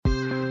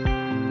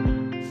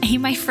Hey,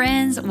 my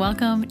friends,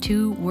 welcome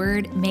to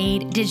Word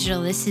Made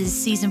Digital. This is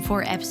season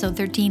 4, episode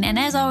 13. And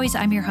as always,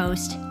 I'm your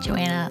host,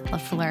 Joanna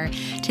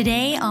LaFleur.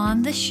 Today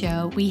on the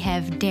show, we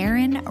have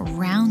Darren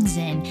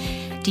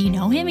Roundzen. Do you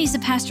know him? He's the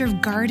pastor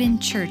of Garden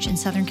Church in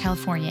Southern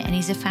California, and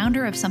he's a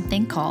founder of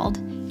something called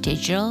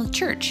Digital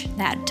Church.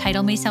 That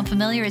title may sound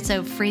familiar. It's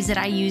a phrase that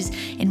I use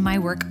in my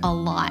work a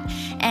lot.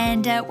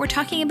 And we're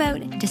talking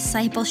about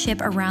discipleship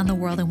around the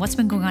world and what's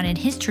been going on in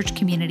his church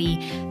community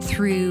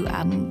through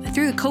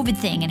the COVID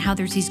thing and how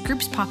there's these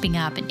groups popping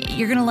up. And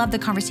you're going to love the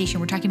conversation.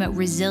 We're talking about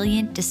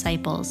resilient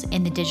disciples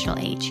in the digital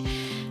age.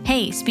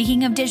 Hey,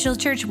 speaking of Digital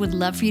Church, would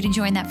love for you to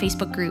join that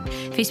Facebook group,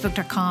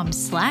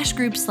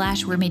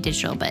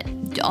 facebook.com/group/WordMadeDigital. But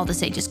all to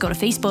say, just go to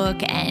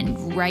Facebook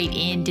and write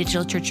in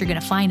Digital Church. You're going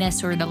to find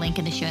us, or the link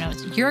in the show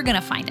notes. You're going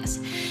to find us.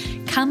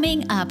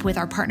 Coming up with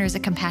our partners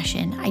at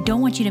Compassion, I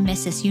don't want you to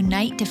miss this.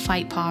 Unite to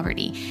Fight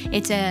Poverty.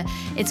 It's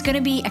going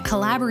to be a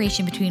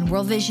collaboration between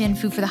World Vision,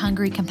 Food for the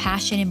Hungry,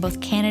 Compassion in both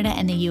Canada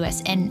and the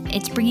U.S. And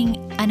it's bringing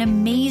an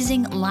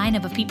amazing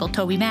lineup of people: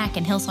 Toby Mac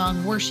and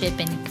Hillsong Worship,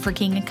 and For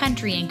King and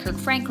Country, and Kirk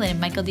Franklin, and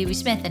Michael Dewey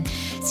Smith, and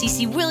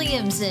CeCe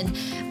Williams, and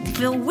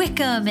Bill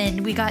Wickham,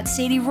 and we got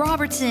Sadie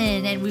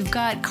Robertson, and we've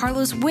got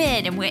Carlos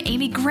Witt, and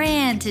Amy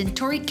Grant, and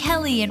Tori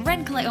Kelly, and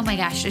Ren Collette. Oh my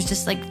gosh, there's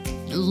just like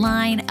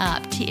line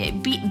up.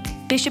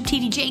 Bishop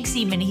T.D. Jakes,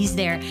 even, he's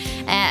there.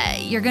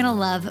 You're going to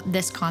love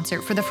this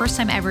concert. For the first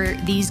time ever,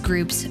 these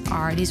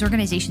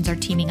organizations are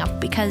teaming up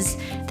because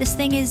this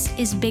thing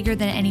is bigger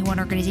than any one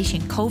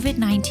organization.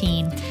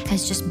 COVID-19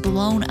 has just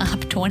blown up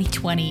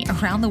 2020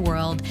 around the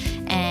world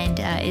and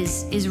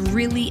is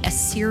really a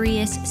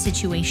serious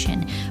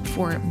situation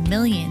for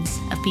millions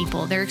of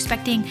people. They're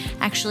expecting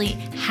actually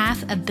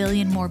 500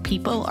 million more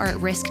people are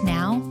at risk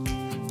now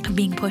of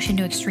being pushed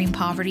into extreme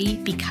poverty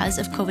because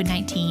of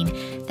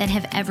COVID-19 than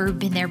have ever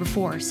been there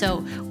before.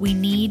 So we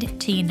need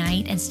to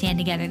unite and stand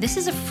together. This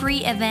is a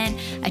free event,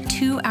 a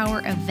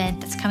 2-hour event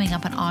that's coming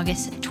up on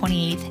August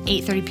 28th,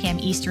 8:30 p.m.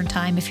 Eastern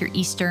time. If you're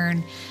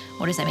Eastern,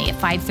 what does that make it?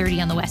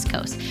 5:30 on the West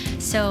Coast.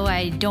 So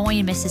I don't want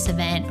you to miss this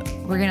event.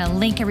 We're going to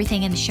link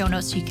everything in the show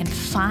notes so you can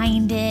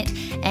find it,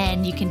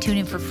 and you can tune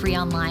in for free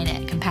online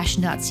at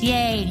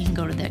compassion.ca, and you can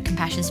go to the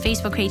Compassion's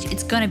Facebook page.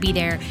 It's going to be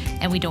there,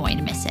 and we don't want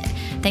you to miss it.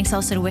 Thanks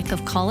also to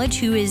Wycliffe College,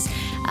 who is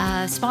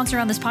a sponsor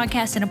on this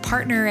podcast and a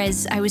partner.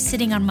 As I was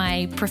sitting on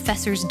my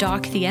professor's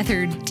dock the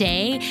other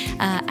day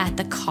at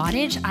the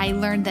cottage, I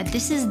learned that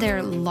this is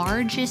their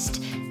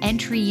largest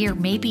entry year,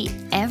 maybe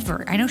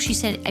ever. I know she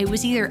said it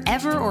was either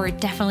ever or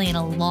definitely in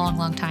a long,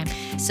 long time.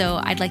 So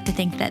I'd like to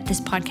think that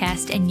this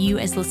podcast and you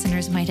as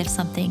listeners might have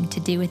something to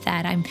do with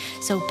that. I'm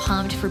so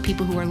pumped for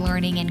people who are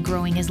learning and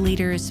growing as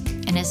leaders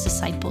and as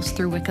disciples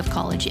through Wycliffe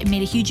College. It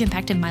made a huge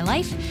impact in my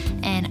life,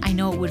 and I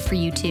know it would for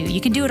you too.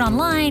 You can do it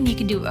online, you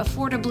can do it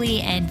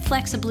affordably and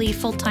flexibly,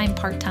 full-time,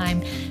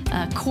 part-time,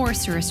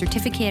 course or a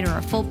certificate or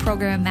a full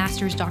program,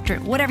 master's,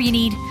 doctorate, whatever you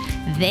need,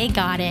 they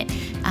got it.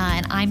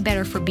 And I'm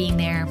better for being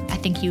there. I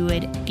think you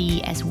would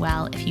be as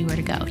well if you were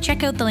to go.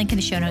 Check out the link in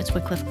the show notes,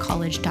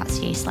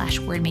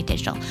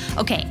 wycliffecollege.ca/wordmadedigital.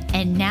 Okay,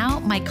 and now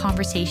my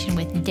conversation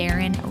with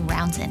Darren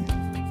Roundzen.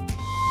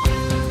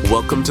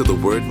 Welcome to the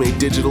Word Made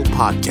Digital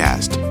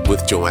podcast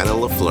with Joanna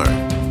LaFleur.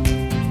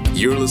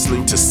 You're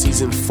listening to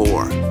Season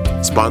 4,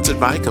 sponsored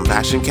by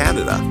Compassion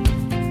Canada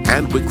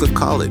and Wycliffe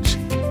College.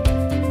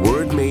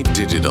 Word Made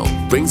Digital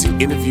brings you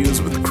interviews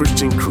with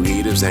Christian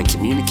creatives and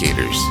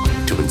communicators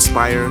to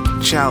inspire,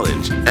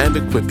 challenge, and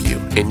equip you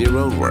in your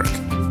own work.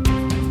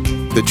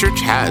 The church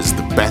has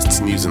the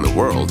best news in the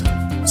world,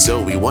 so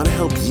we want to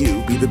help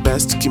you be the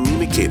best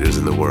communicators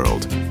in the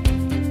world.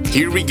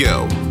 Here we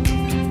go.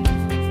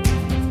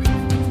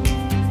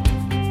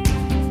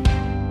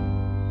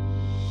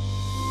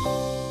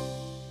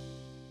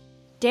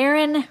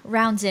 Darren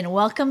Roundzen,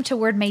 welcome to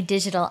Word Made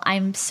Digital.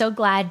 I'm so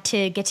glad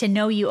to get to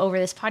know you over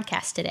this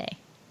podcast today.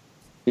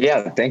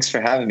 Yeah, thanks for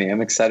having me.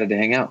 I'm excited to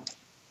hang out.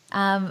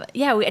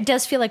 It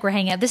does feel like we're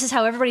hanging out. This is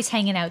how everybody's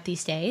hanging out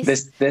these days.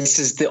 This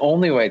is the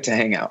only way to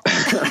hang out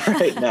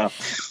right now.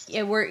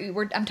 Yeah,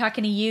 I'm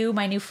talking to you,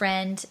 my new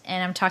friend,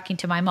 and I'm talking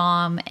to my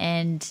mom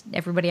and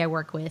everybody I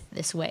work with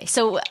this way.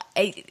 So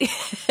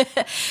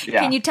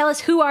Can you tell us,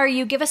 who are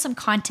you? Give us some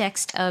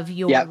context of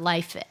your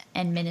life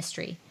and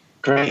ministry.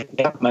 Great.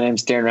 Yep. My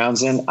name's Darren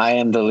Roundzen. I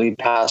am the lead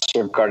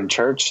pastor of Garden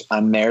Church.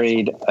 I'm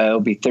married. It'll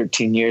be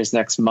 13 years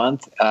next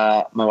month.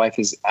 My wife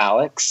is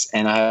Alex,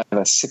 and I have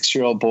a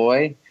 6-year-old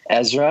boy,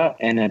 Ezra,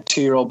 and a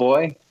 2-year-old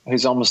boy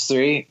who's almost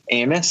 3,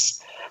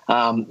 Amos.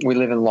 We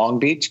live in Long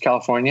Beach,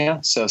 California,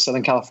 so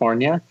Southern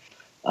California.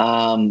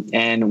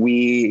 And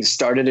we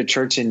started a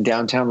church in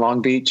downtown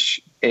Long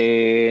Beach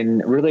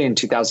in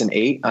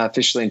 2008.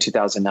 Officially in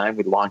 2009,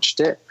 we launched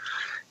it.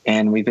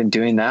 And we've been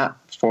doing that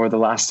for the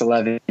last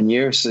 11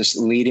 years, just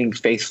leading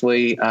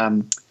faithfully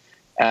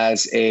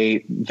as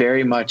a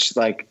very much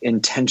like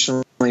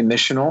intentionally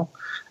missional,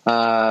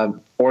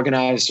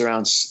 organized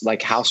around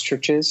like house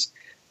churches,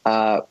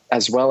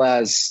 as well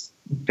as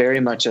very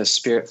much a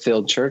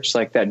spirit-filled church.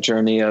 Like that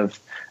journey of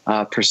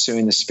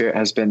pursuing the Spirit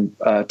has been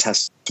a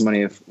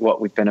testimony of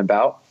what we've been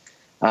about.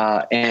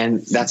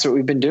 And that's what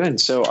we've been doing.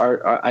 So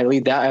I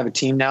lead that. I have a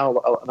team now,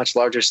 a much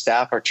larger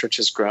staff. Our church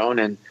has grown,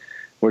 and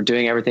we're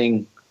doing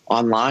everything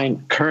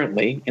online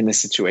currently in this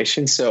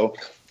situation. So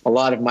a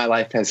lot of my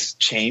life has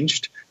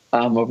changed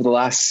over the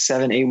last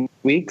 7-8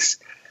 weeks.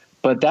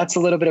 But that's a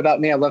little bit about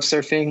me. I love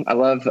surfing. I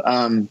love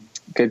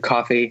good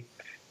coffee.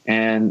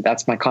 And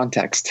that's my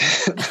context.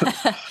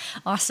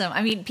 Awesome.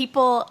 I mean,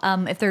 people,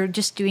 if they're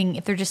just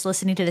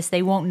listening to this,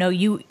 they won't know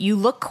you. You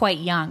look quite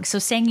young. So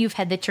saying you've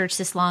had the church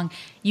this long,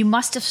 you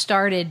must have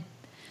started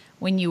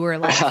when you were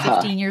like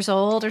 15 years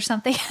old or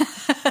something.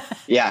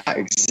 Yeah,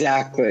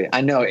 exactly.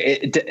 I know.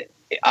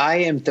 I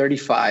am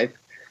 35,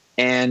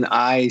 and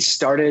I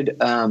started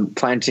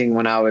planting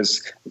when I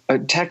was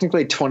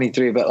technically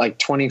 23, but like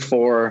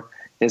 24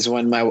 is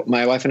when my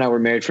wife and I were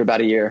married for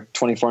about a year.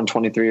 24 and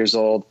 23 years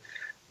old.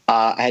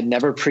 I had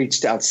never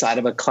preached outside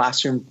of a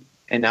classroom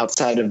and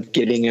outside of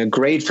getting a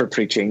grade for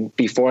preaching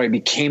before I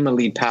became a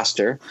lead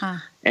pastor.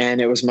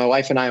 And it was my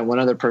wife and I and one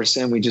other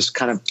person. We just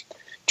kind of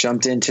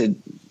jumped into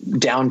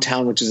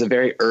downtown, which is a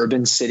very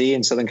urban city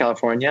in Southern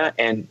California.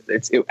 And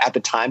at the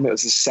time, it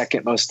was the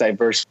second most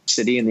diverse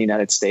city in the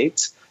United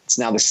States. It's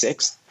now the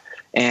 6th.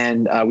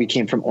 And we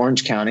came from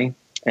Orange County,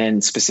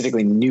 and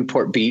specifically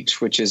Newport Beach,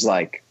 which is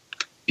like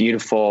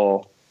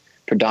beautiful,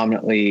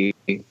 predominantly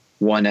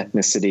one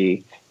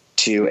ethnicity,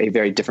 to a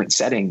very different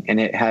setting. And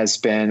it has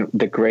been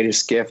the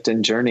greatest gift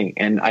and journey.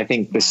 And I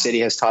think the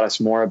city has taught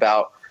us more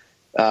about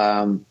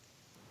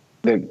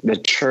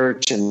the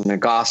church and the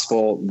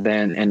gospel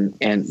than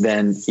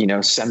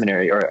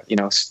seminary or,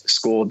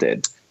 school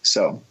did.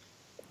 So.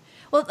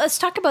 Well, let's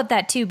talk about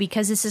that too,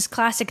 because it's this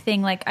classic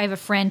thing. Like I have a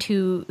friend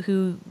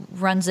who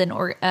runs a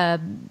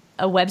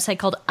website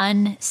called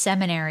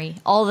Unseminary,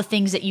 all the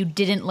things that you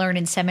didn't learn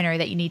in seminary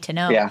that you need to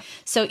know. Yeah.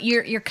 So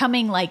you're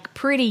coming like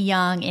pretty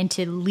young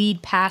into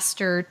lead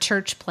pastor,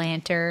 church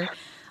planter.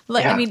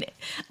 Like, yeah.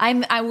 I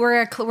mean,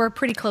 we're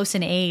pretty close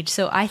in age.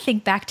 So I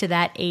think back to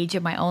that age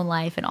of my own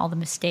life and all the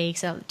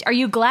mistakes. Are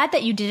you glad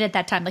that you did it at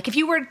that time? Like if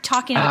you were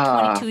talking to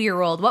a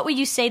 22-year-old, what would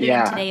you say to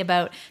them today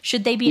about,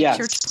 should they be a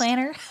church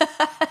planter?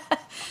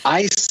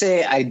 I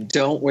say I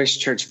don't wish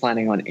church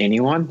planting on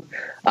anyone.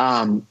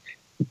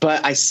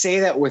 But I say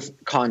that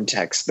with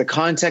context. The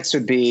context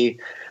would be,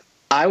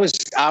 I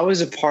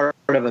was a part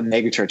of a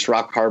megachurch,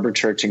 Rock Harbor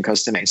Church in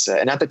Costa Mesa.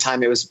 And at the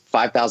time it was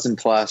 5,000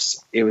 plus.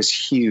 It was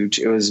huge.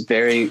 It was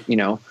very,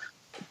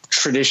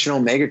 traditional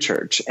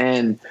megachurch.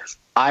 And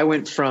I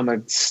went from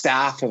a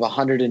staff of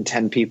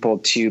 110 people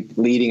to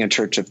leading a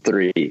church of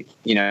 3,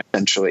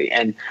 essentially.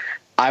 And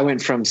I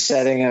went from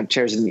setting up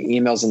chairs and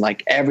emails and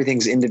like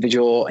everything's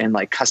individual and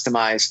like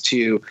customized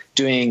to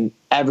doing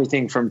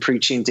everything from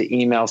preaching to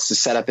emails to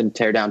set up and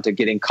tear down to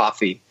getting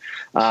coffee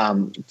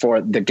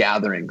for the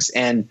gatherings.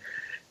 And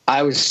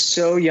I was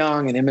so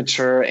young and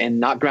immature and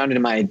not grounded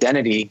in my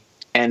identity.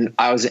 And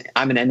I'm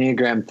an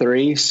Enneagram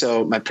 3.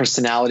 So my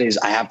personality is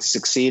I have to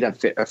succeed. I'm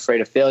afraid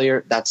of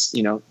failure. That's,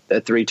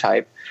 the 3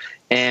 type.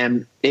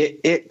 And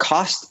it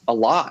cost a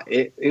lot.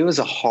 It was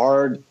a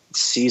hard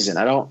season.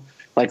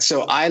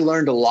 So I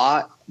learned a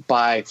lot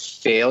by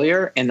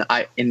failure, and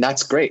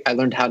that's great. I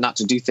learned how not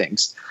to do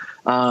things.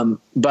 But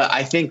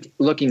I think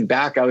looking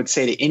back, I would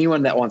say to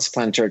anyone that wants to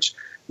plant a church,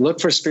 look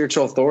for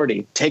spiritual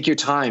authority, take your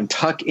time,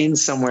 tuck in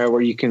somewhere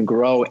where you can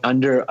grow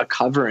under a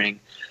covering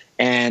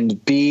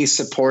and be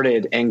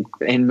supported and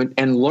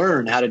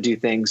learn how to do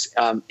things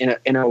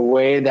in a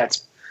way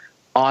that's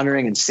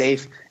honoring and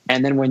safe.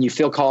 And then when you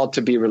feel called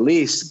to be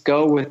released,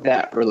 go with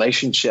that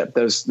relationship,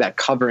 that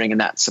covering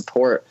and that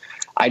support.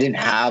 I didn't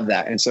have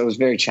that. And so it was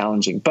very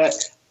challenging, but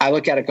I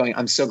look at it going,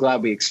 I'm so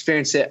glad we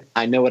experienced it.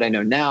 I know what I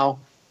know now.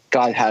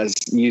 God has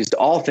used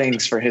all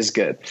things for his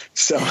good.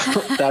 So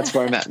that's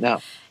where I'm at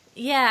now.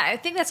 Yeah. I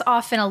think that's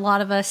often a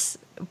lot of us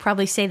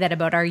probably say that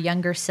about our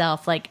younger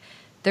self. Like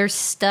there's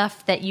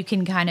stuff that you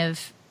can kind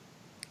of,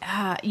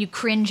 you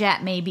cringe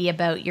at maybe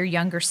about your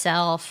younger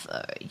self,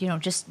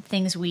 just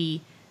things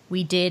we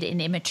did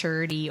in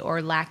immaturity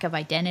or lack of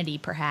identity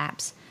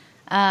perhaps.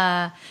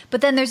 But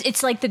then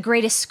it's like the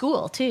greatest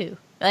school too.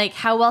 Like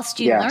how else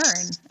do you learn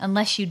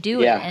unless you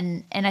do it?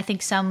 And I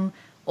think some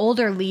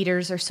older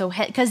leaders are so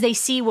because they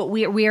see what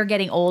we are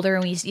getting older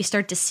and you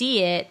start to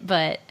see it.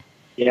 But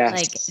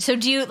so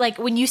do you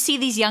when you see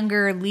these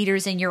younger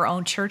leaders in your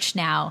own church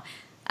now,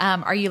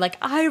 are you like,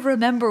 I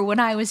remember when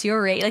I was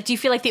your age? Like, do you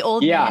feel like the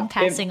old man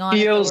passing on?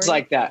 It feels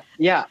like that.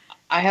 Yeah.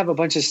 I have a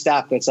bunch of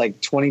staff that's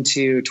like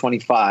 22,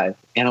 25.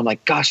 And I'm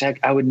like, gosh,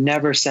 I would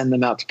never send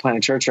them out to plant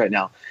a church right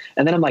now.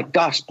 And then I'm like,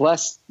 gosh,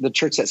 bless the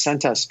church that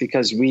sent us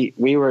because we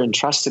were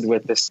entrusted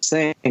with this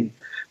thing.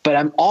 But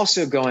I'm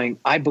also going,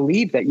 I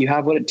believe that you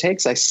have what it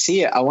takes. I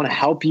see it. I want to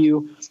help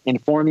you,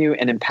 inform you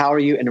and empower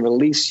you and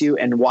release you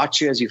and watch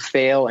you as you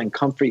fail and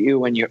comfort you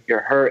when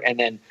you're hurt and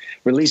then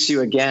release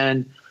you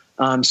again.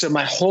 So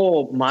my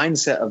whole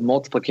mindset of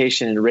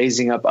multiplication and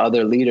raising up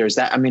other leaders,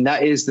 that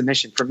is the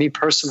mission for me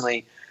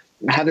personally.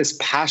 I have this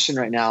passion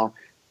right now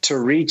to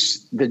reach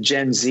the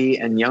Gen Z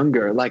and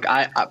younger. Like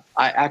I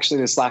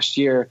actually this last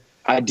year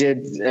I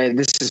did,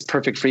 this is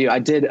perfect for you.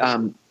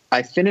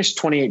 I finished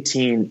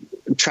 2018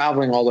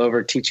 traveling all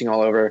over, teaching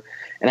all over.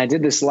 And I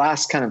did this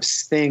last kind of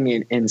thing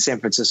in San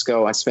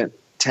Francisco. I spent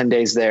 10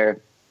 days there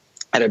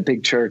at a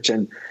big church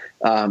and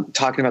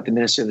talking about the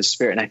ministry of the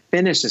Spirit. And I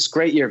finished this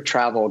great year of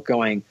travel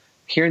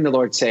hearing the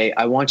Lord say,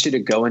 I want you to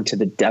go into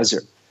the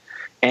desert.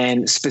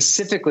 And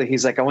specifically,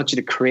 he's like, I want you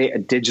to create a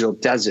digital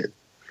desert.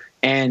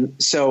 And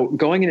so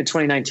going into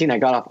 2019, I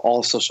got off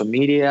all social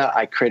media.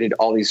 I created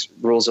all these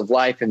rules of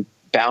life and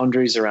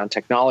boundaries around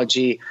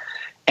technology.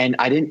 And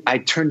I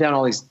turned down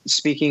all these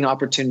speaking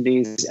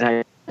opportunities, and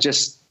I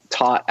just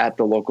taught at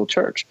the local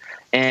church.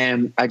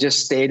 And I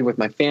just stayed with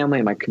my family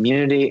and my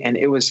community. And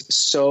it was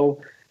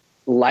so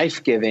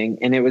life-giving.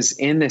 And it was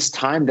in this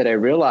time that I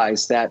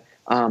realized that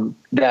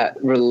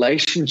that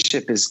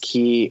relationship is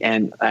key,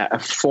 and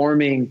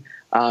forming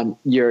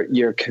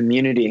your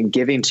community and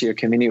giving to your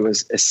community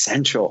was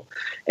essential.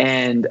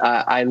 And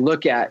I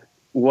look at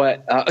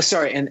what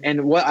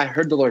I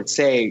heard the Lord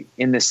say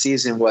in this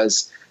season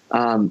was,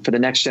 for the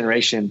next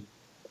generation,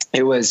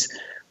 it was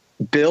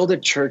build a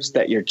church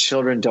that your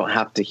children don't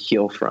have to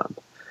heal from.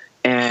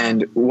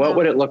 And what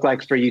would it look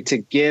like for you to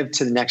give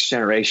to the next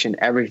generation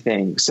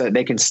everything so that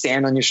they can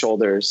stand on your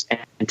shoulders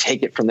and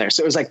take it from there?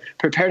 So it was like,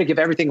 prepare to give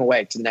everything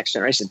away to the next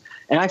generation.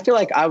 And I feel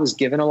like I was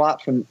given a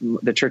lot from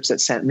the church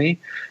that sent me.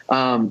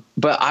 But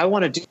I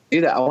want to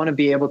do that. I want to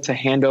be able to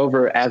hand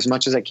over as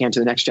much as I can to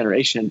the next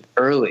generation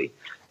early,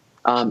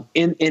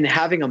 in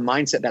having a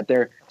mindset that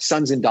their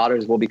sons and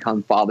daughters will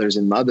become fathers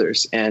and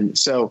mothers. And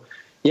so,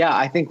 yeah,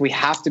 I think we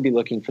have to be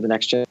looking for the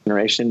next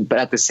generation, but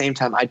at the same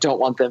time, I don't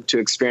want them to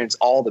experience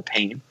all the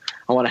pain.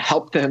 I want to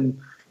help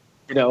them,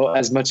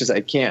 as much as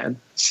I can.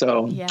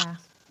 So,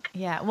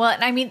 yeah. Well,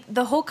 I mean,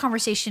 the whole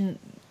conversation,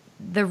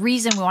 the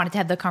reason we wanted to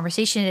have the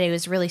conversation today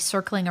was really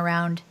circling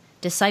around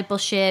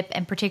discipleship,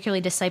 and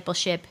particularly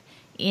discipleship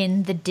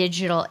in the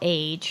digital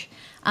age.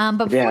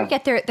 But before we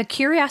get there, the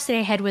curiosity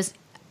I had was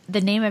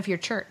the name of your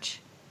church.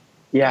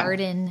 Yeah.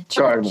 Garden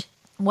Church.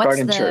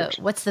 Church.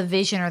 What's the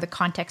vision or the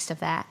context of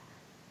that?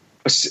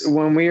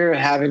 When we were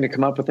having to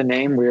come up with a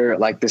name, we were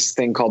like this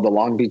thing called the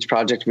Long Beach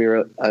Project. We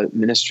were a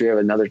ministry of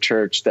another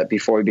church that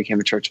before we became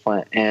a church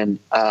plant. And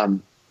I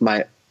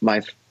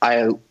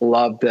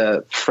love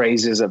the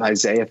phrases of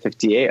Isaiah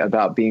 58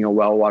 about being a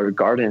well-watered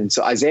garden.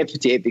 So Isaiah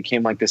 58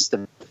 became like this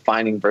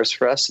defining verse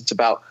for us. It's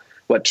about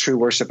what true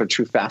worship and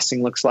true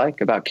fasting looks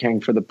like, about caring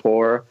for the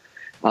poor,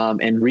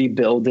 and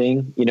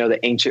rebuilding, the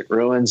ancient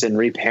ruins, and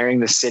repairing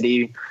the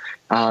city,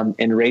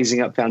 and raising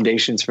up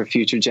foundations for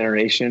future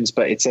generations.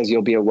 But it says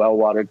you'll be a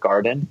well-watered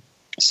garden.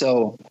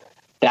 So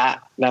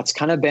that's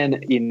kind of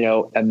been,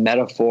 a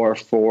metaphor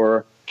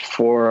for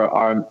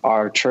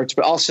our church,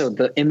 but also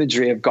the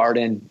imagery of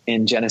garden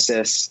in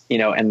Genesis,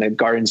 and the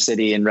garden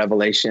city in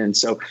Revelation.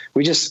 So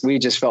we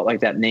just felt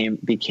like that name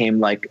became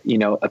like,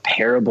 a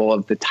parable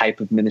of the type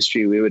of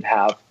ministry we would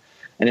have.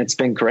 And it's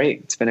been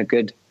great. It's been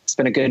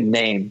a good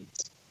name.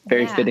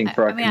 Very fitting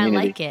for our community. I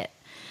like it.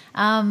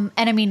 And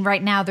I mean,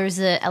 right now there's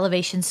the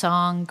Elevation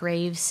song,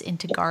 Graves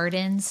into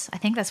Gardens. I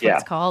think that's what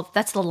it's called.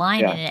 That's the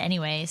line in it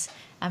anyways.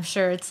 I'm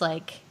sure it's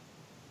like,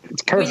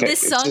 it's perfect. When this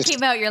song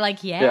came out, you're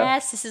like,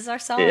 yes, this is our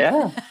song.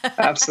 Yeah,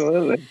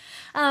 absolutely.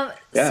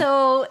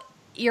 So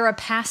you're a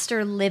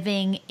pastor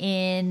living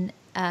in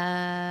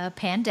a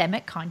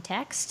pandemic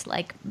context,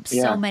 like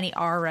so many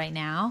are right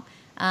now.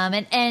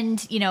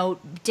 And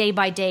day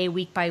by day,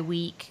 week by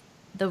week,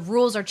 the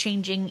rules are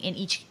changing in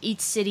each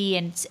city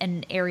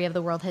and area of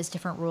the world has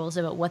different rules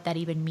about what that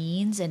even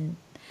means. And,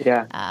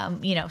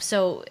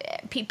 so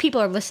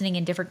people are listening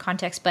in different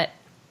contexts, but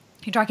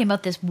you're talking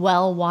about this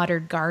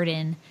well-watered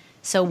garden.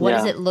 So what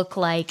does it look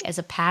like as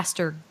a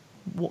pastor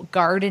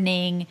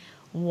gardening,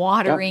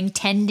 watering,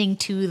 tending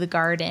to the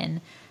garden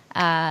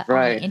on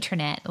the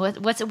internet?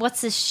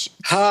 What's this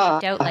shaped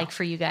out like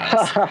for you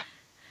guys?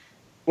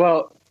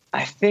 Well,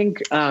 I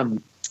think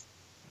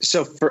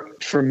so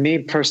for me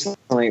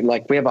personally,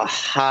 like we have a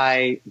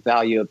high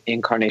value of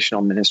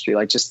incarnational ministry,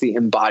 like just the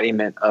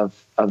embodiment of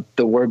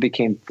the Word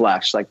became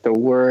flesh, like the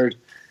Word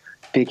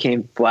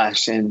became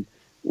flesh, and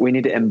we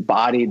need to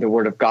embody the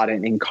Word of God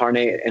and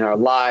incarnate in our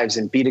lives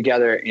and be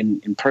together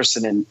in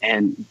person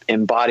and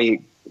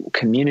embody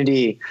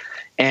community.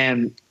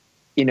 And,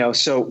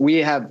 so we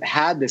have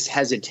had this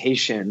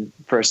hesitation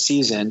for a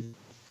season,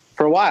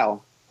 for a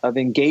while, of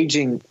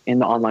engaging in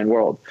the online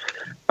world.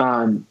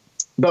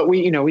 But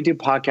we do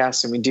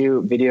podcasts and we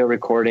do video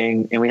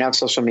recording and we have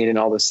social media and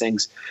all those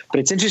things. But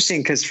it's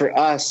interesting because for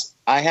us,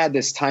 I had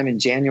this time in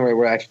January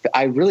where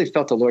I really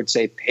felt the Lord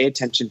say, pay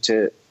attention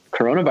to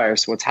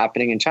coronavirus, what's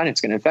happening in China.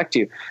 It's going to affect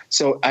you.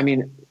 So, I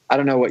mean, I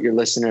don't know what your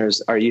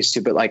listeners are used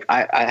to, but like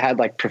I had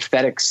like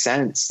prophetic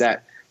sense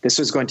that this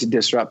was going to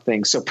disrupt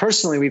things. So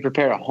personally, we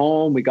prepared a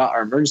home. We got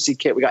our emergency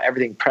kit. We got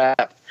everything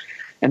prepped.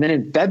 And then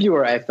in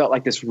February, I felt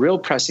like this real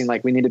pressing,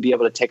 like we need to be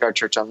able to take our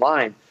church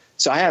online.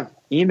 So I have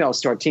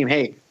emails to our team,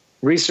 hey,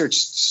 research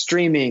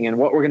streaming and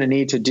what we're going to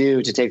need to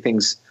do to take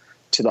things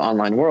to the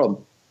online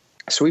world.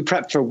 So we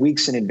prepped for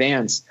weeks in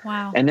advance.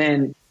 Wow. And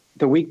then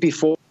the week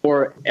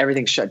before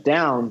everything shut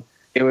down,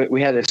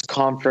 we had this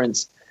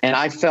conference And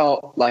I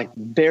felt like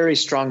very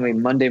strongly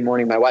Monday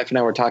morning, my wife and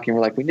I were talking,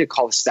 we're like, we need to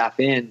call the staff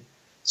in.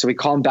 So we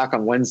called them back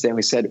on Wednesday and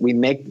we said, we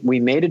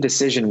made a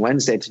decision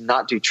Wednesday to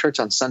not do church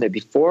on Sunday.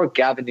 Before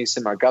Gavin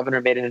Newsom, our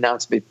governor, made an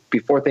announcement,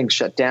 before things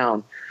shut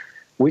down,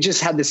 we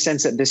just had the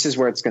sense that this is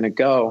where it's going to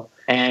go.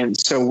 And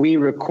so we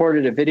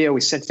recorded a video.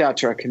 We sent it out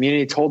to our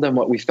community, told them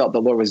what we felt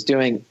the Lord was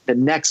doing. The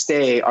next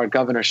day, our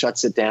governor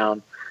shuts it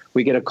down.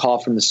 We get a call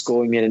from the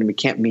school we meet and we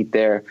can't meet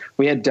there.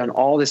 We had done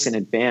all this in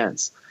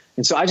advance.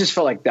 And so I just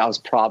felt like that was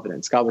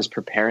providence. God was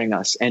preparing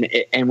us. And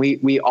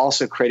we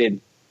also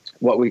created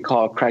what we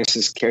call a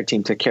crisis care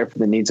team to care for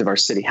the needs of our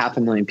city.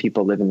 500,000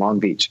 people live in Long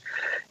Beach,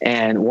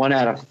 and 1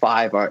 out of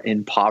 5 are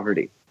in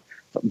poverty,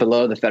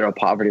 below the federal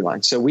poverty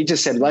line. So we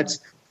just said, let's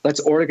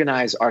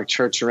organize our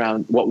church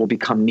around what will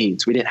become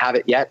needs. We didn't have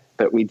it yet,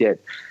 but we did.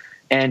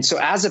 And so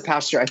as a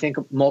pastor, I think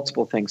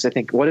multiple things. I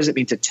think, what does it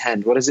mean to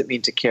tend? What does it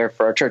mean to care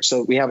for our church?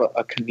 So we have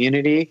a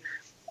community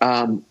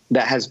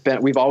that has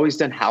been, we've always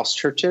done house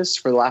churches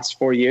for the last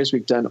 4 years.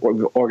 We've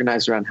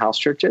organized around house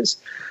churches.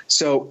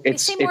 So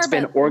it's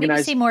been organized.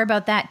 Maybe say more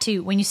about that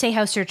too. When you say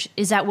house church,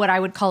 is that what I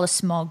would call a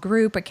small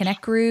group, a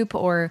connect group,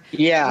 or?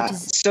 Yeah.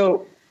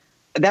 So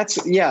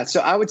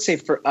I would say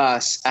for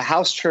us, a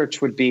house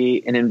church would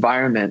be an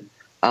environment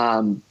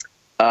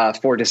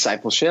for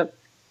discipleship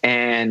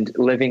and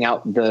living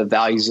out the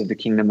values of the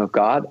kingdom of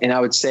God. And I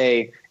would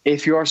say,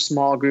 if your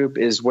small group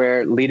is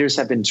where leaders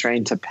have been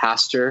trained to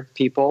pastor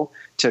people,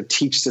 to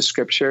teach the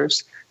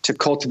scriptures, to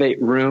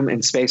cultivate room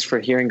and space for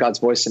hearing God's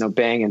voice and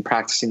obeying and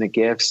practicing the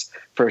gifts,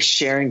 for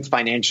sharing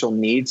financial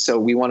needs. So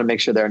we want to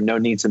make sure there are no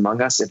needs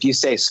among us. If you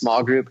say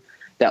small group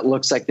that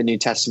looks like the New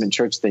Testament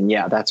church, then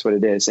yeah, that's what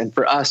it is. And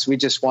for us, we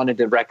just wanted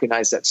to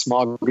recognize that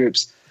small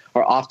groups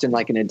are often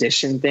like an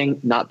addition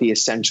thing, not the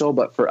essential.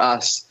 But for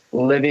us,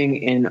 living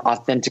in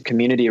authentic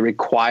community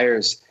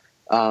requires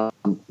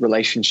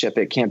relationship.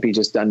 It can't be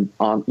just done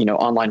on,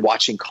 online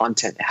watching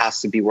content. It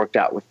has to be worked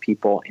out with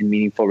people in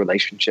meaningful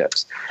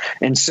relationships.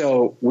 And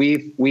so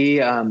we're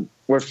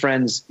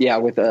friends,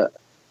 with a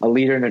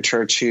leader in a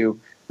church who,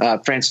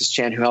 Francis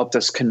Chan, who helped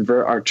us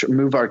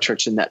move our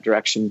church in that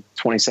direction,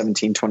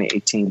 2017,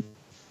 2018.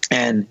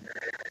 And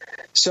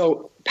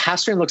so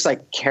pastoring looks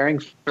like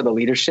caring for the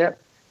leadership,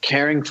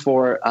 caring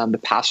for the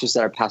pastors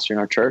that are pastoring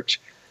our church.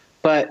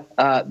 But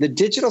the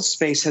digital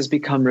space has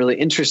become really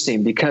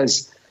interesting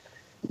because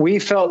we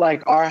felt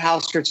like our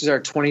house churches are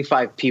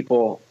 25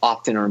 people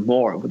often or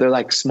more. They're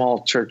like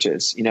small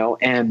churches,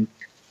 and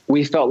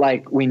we felt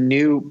like we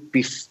knew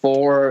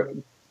before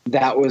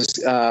that was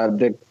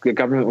the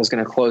government was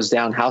going to close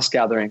down house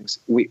gatherings.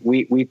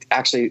 We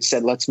actually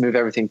said, let's move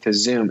everything to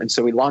Zoom. And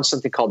so we launched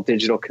something called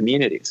Digital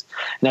Communities.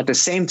 And at the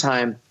same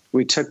time,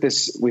 we took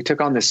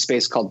on this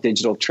space called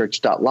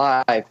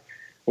digitalchurch.live,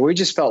 where we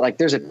just felt like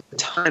there's a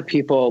ton of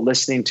people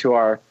listening to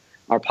our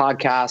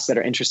podcasts that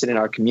are interested in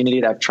our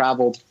community, that have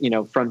traveled,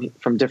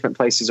 from different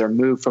places or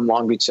moved from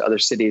Long Beach to other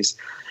cities.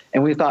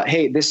 And we thought,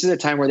 hey, this is a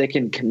time where they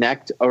can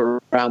connect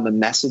around the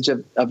message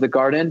of the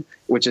garden,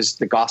 which is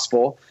the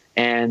gospel,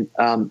 and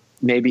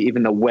maybe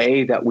even the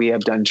way that we have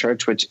done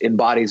church, which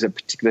embodies a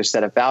particular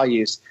set of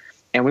values.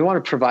 And we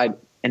want to provide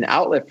an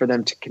outlet for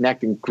them to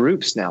connect in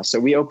groups now. So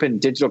we open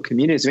digital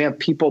communities. We have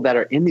people that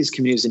are in these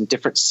communities in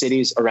different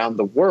cities around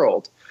the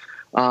world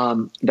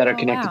that are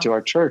connected to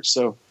our church.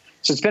 So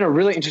it's been a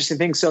really interesting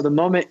thing. So the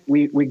moment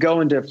we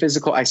go into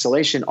physical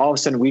isolation, all of a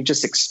sudden we've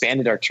just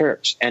expanded our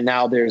church. And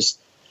now there's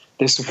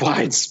this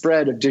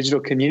widespread of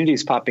digital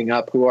communities popping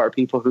up who are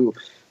people who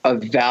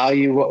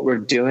value what we're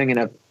doing and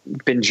have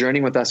been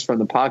journeying with us from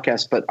the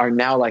podcast, but are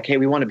now like, hey,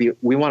 we want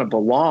to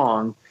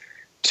belong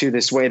to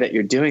this way that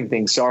you're doing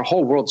things. So our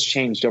whole world's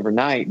changed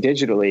overnight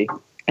digitally.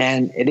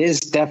 And it is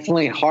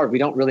definitely hard. We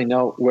don't really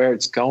know where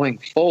it's going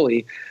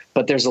fully,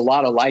 but there's a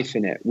lot of life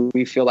in it.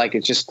 We feel like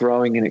it's just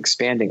growing and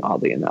expanding,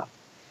 oddly enough.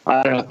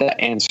 I don't know if that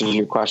answers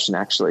your question,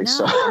 actually.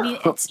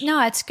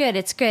 It's good.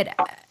 It's good.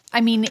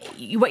 I mean,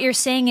 what you're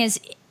saying is,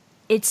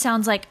 it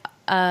sounds like,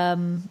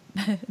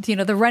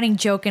 the running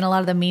joke in a lot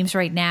of the memes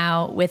right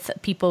now with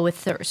people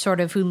with sort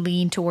of who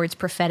lean towards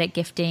prophetic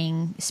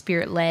gifting,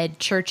 spirit-led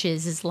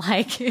churches is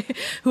like,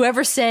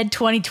 whoever said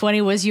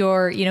 2020 was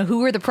your, who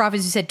were the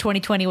prophets who said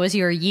 2020 was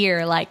your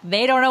year? Like,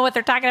 they don't know what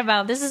they're talking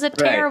about. This is a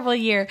terrible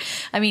year.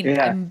 I mean,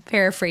 I'm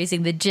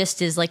paraphrasing. The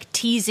gist is like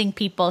teasing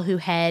people who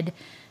had,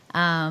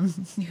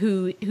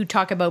 who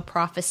talk about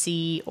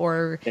prophecy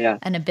or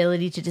an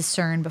ability to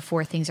discern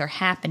before things are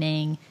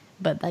happening,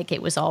 but like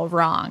it was all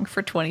wrong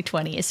for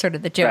 2020 is sort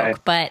of the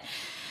joke. But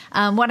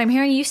what I'm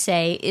hearing you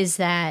say is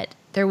that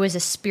there was a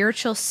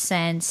spiritual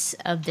sense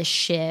of the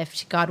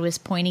shift. God was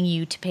pointing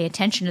you to pay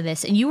attention to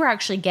this, and you were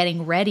actually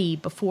getting ready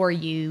before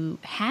you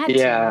had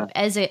to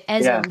as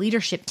a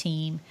leadership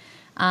team.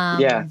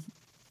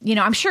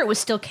 I'm sure it was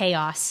still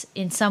chaos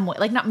in some way.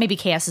 Like, not maybe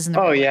chaos isn't the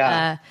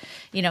right.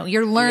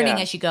 You're learning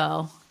as you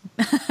go.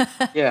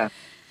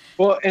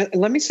 Well, and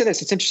let me say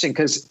this. It's interesting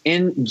because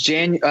in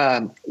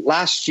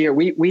last year,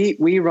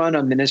 we run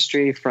a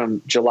ministry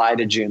from July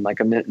to June, like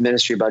a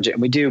ministry budget,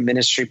 and we do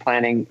ministry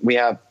planning. We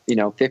have,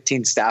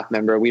 15 staff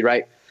member. We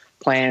write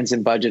plans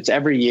and budgets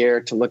every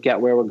year to look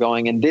at where we're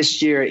going. And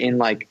this year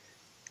in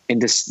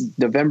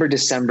November,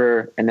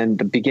 December, and then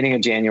the beginning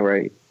of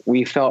January,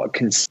 we felt a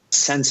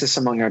consensus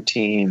among our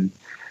team.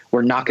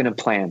 We're not going to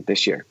plan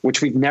this year,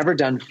 which we've never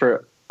done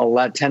for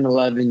 10,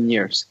 11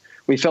 years.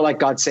 We felt like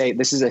God say,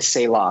 this is a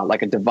Selah,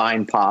 like a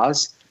divine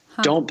pause.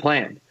 Don't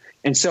plan.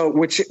 And so,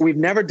 which we've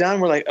never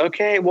done. We're like,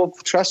 okay, we'll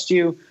trust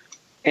you.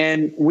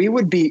 And we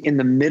would be in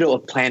the middle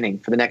of planning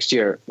for the next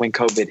year when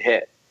COVID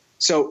hit.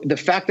 So the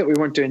fact that we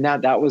weren't doing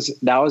that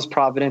was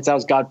providence. That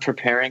was God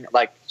preparing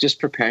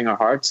our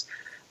hearts.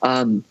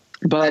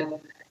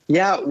 But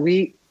yeah,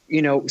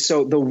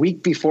 so the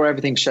week before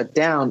everything shut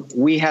down,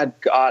 we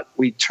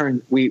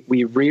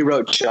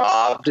rewrote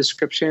job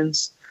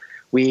descriptions.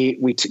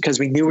 Because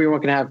we knew we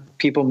weren't going to have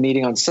people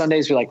meeting on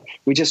Sundays.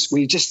 We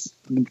just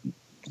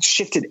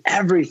shifted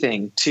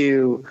everything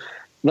to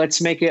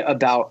let's make it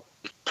about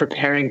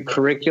preparing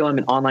curriculum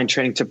and online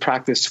training to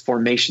practice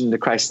formation into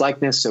Christ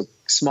likeness. So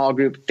small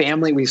group,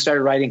 family, we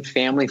started writing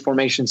family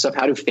formation stuff.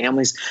 How do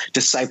families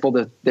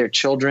disciple their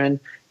children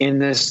in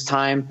this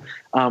time?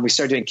 We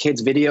started doing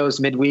kids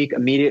videos midweek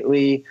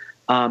immediately.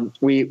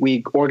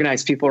 We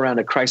organized people around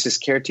a crisis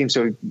care team.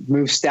 So we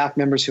moved staff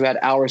members who had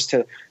hours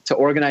to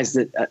organize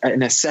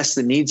and assess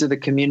the needs of the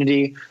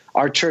community.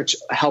 Our church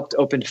helped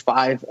open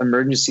 5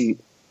 emergency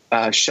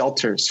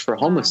shelters for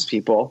homeless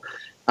people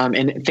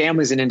and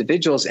families and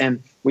individuals.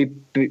 And we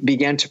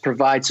began to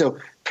provide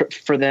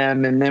for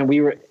them. And then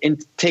we were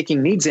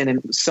taking needs in.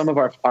 And some of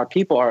our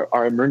people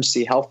are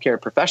emergency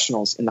healthcare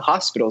professionals in the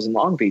hospitals in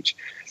Long Beach.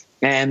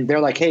 And they're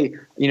like, hey,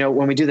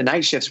 when we do the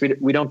night shifts,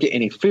 we don't get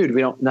any food.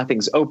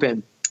 Nothing's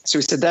open. So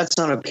we said, that's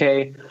not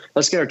okay.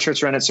 Let's get our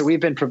church around it. So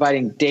we've been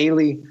providing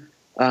daily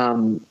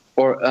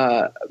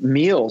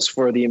meals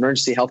for the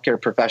emergency healthcare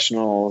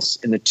professionals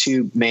in the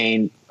 2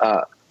 main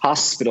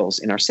hospitals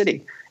in our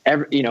city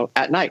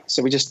at night.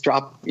 So we just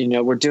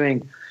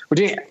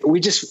we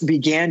just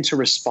began to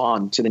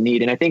respond to the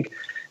need. And I think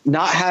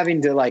not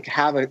having to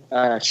have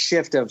a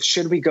shift of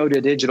should we go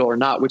to digital or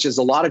not, which is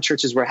a lot of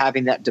churches were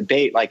having that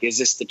debate. Like, is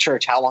this the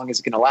church? How long is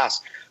it going to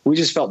last? We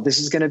just felt this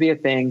is going to be a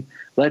thing.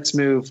 Let's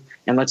move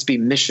and let's be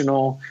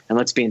missional and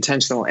let's be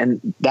intentional.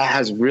 And that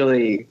has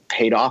really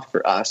paid off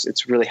for us.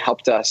 It's really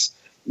helped us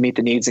meet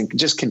the needs and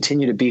just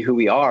continue to be who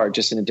we are,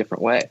 just in a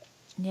different way.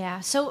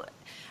 Yeah. So,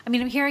 I'm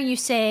hearing you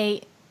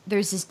say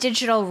there's this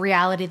digital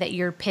reality that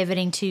you're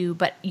pivoting to,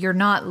 but you're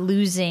not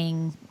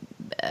losing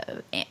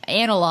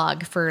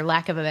analog, for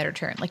lack of a better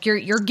term. Like you're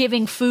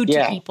giving food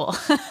to people.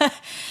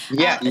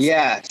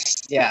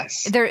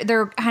 Yes.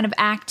 They're kind of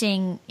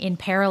acting in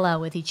parallel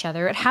with each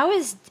other. How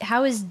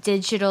is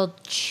digital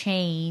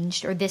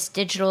changed, or this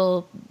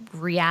digital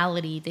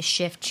reality, the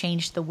shift,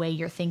 changed the way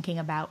you're thinking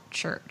about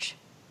church?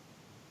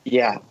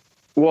 Yeah.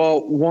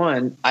 Well,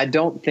 one, I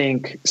don't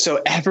think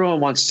so. Everyone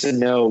wants to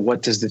know,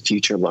 what does the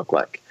future look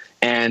like?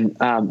 And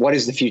what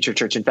is the future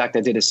church? In fact,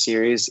 I did a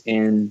series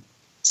in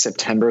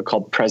September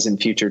called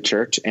Present Future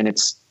Church. And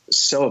it's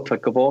so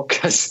applicable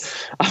because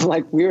I'm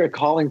like, we were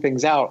calling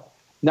things out,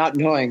 not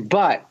knowing,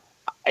 but,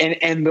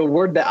 and the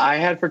word that I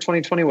had for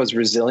 2020 was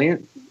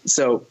resilient.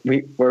 So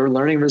we're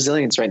learning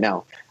resilience right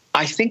now.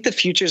 I think the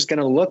future is going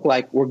to look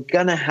like we're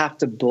going to have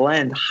to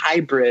blend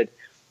hybrid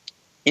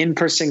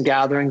in-person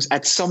gatherings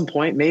at some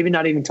point, maybe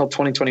not even until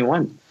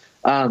 2021,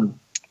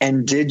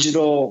 and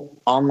digital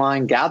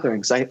online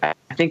gatherings. I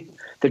think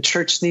the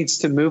church needs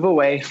to move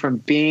away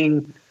from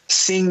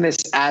seeing this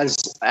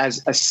as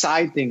a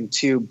side thing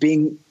to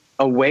being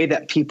a way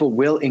that people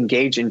will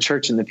engage in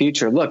church in the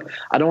future. Look,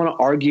 I don't want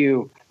to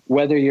argue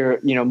whether you're,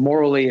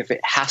 morally, if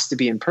it has to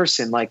be in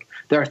person. Like,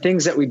 there are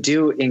things that we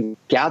do in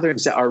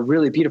gatherings that are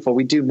really beautiful.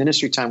 We do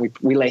ministry time.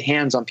 We lay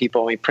hands on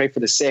people and we pray for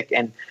the sick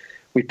and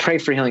we pray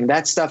for healing.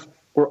 That stuff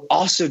we're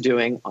also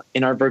doing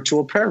in our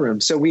virtual prayer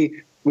room. So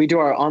we do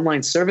our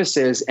online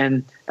services,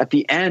 and at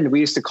the end,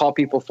 we used to call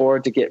people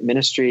forward to get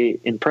ministry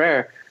in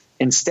prayer.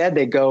 Instead,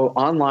 they go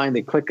online,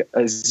 they click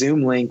a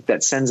Zoom link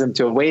that sends them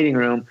to a waiting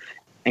room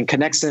and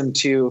connects them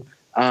to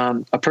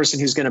a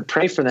person who's going to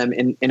pray for them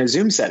in a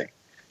Zoom setting.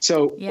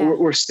 So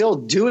we're still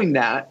doing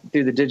that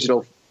through the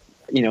digital,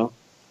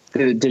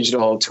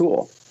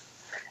 tool.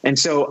 And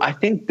so I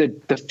think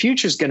that the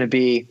future is going to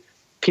be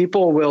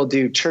people will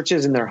do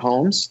churches in their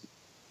homes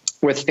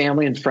with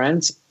family and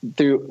friends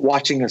through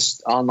watching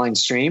us online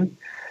stream.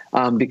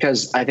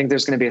 Because I think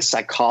there's going to be a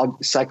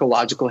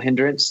psychological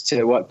hindrance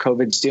to what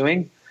COVID's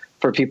doing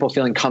for people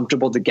feeling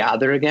comfortable to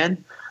gather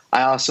again.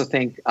 I also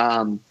think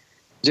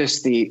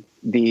just the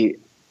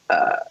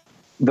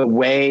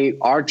way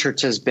our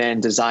church has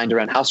been designed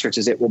around house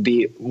churches, it will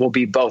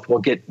be both. We'll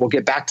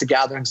get back to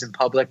gatherings in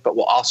public, but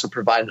we'll also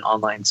provide an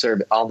online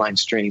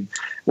stream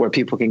where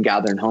people can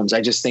gather in homes.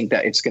 I just think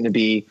that it's going to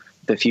be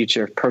the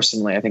future.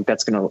 Personally, I think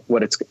that's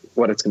what it's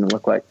going to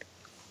look like.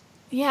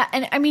 Yeah,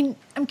 and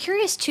I'm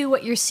curious too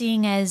what you're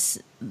seeing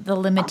as the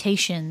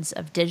limitations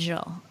of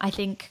digital. I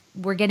think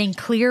we're getting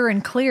clearer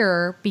and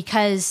clearer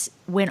because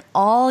when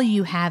all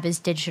you have is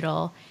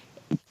digital,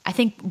 I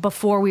think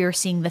before we were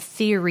seeing the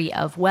theory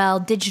of, well,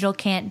 digital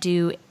can't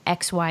do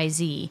X, Y,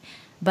 Z.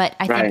 But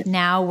I think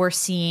now we're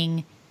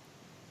seeing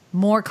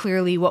more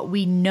clearly what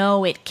we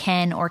know it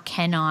can or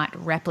cannot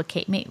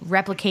replicate,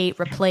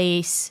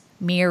 replace,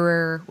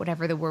 mirror,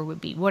 whatever the word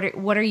would be.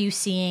 What are you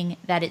seeing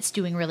that it's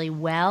doing really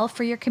well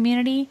for your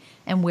community,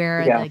 and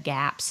where are the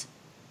gaps?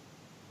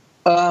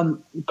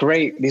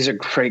 Great. These are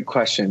great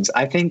questions.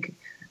 I think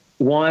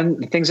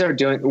the things that are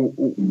doing,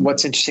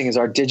 what's interesting is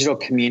our digital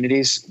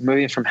communities,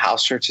 moving from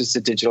house churches to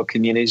digital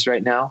communities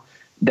right now,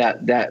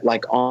 that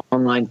like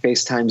online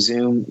FaceTime,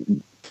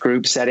 Zoom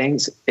group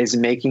settings is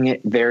making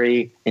it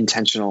very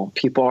intentional.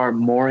 People are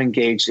more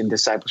engaged in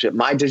discipleship.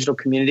 My digital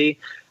community,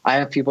 I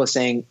have people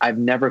saying, I've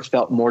never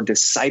felt more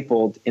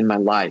discipled in my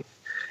life.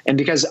 And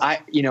because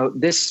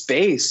this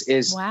space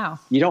is,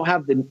 you don't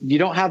have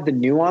the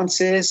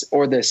nuances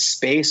or the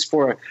space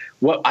for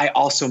what I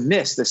also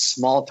miss, the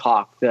small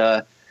talk,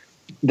 the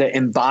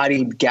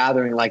embodied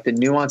gathering, like the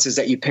nuances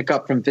that you pick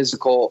up from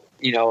physical,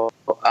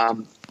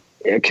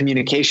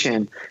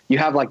 communication. You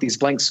have like these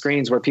blank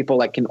screens where people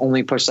like can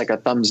only push like a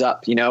thumbs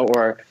up,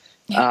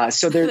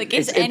 so there's like,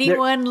 is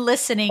anyone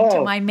listening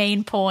to my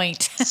main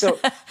point? so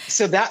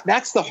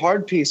that's the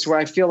hard piece where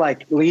I feel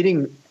like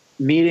leading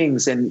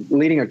meetings and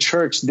leading a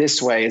church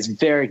this way is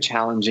very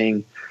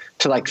challenging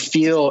to like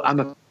feel. I'm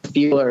a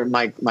feeler,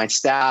 my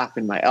staff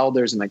and my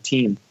elders and my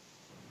team,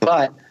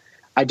 but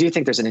I do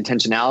think there's an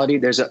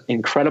intentionality. There's an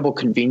incredible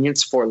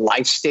convenience for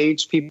life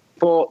stage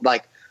people.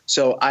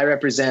 So I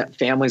represent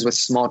families with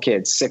small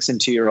kids, 6 and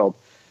 2-year-old.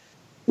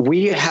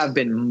 We have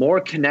been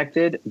more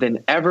connected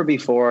than ever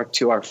before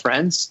to our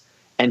friends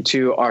and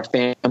to our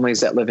families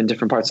that live in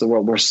different parts of the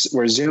world.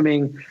 We're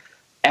Zooming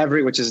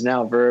which is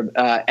now a verb,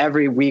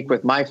 every week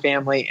with my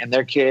family and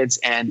their kids.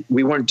 And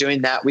we weren't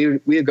doing that. We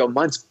would go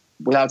months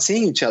without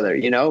seeing each other.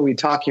 We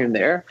talk here and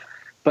there,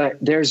 but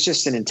there's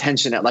just an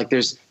intention that like,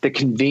 there's the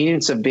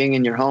convenience of being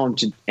in your home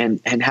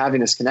and having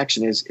this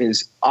connection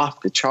is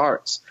off the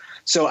charts.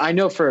 So I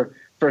know for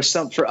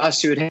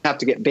us who would have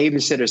to get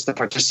babysitters to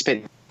participate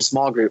in a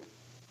small group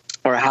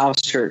or a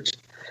house church,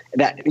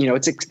 that,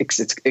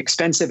 it's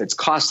expensive, it's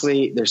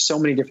costly. There's so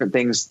many different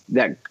things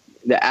that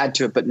add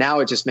to it, but now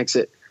it just makes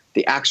it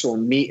the actual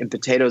meat and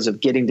potatoes of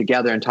getting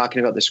together and talking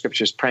about the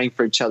scriptures, praying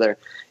for each other.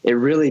 It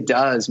really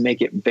does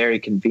make it very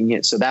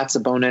convenient. So that's a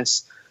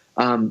bonus.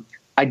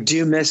 I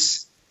do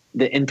miss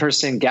the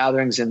in-person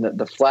gatherings and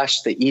the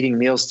flesh, the eating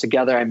meals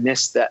together. I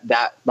miss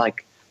that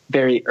like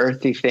very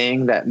earthy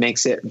thing that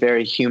makes it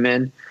very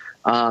human.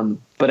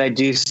 But I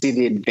do see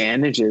the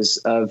advantages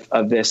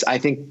of this. I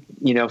think,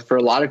 for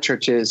a lot of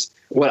churches,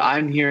 what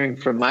I'm hearing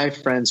from my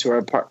friends who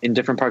are in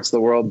different parts of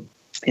the world,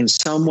 in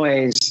some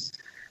ways,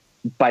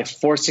 by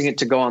forcing it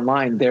to go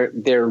online,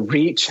 their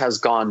reach has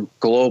gone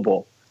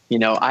global.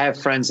 I have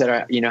friends that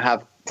are,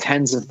 have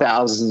tens of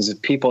thousands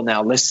of people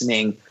now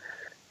listening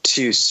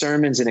to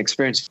sermons and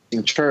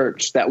experiencing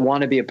church that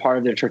want to be a part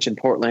of their church in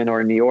Portland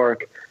or in New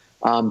York.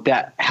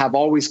 That have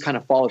always kind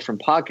of followed from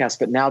podcasts,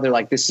 but now they're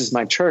like, this is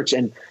my church.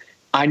 And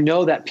I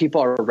know that people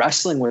are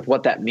wrestling with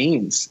what that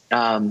means,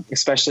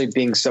 especially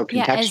being so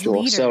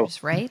contextual. As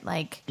leaders, right?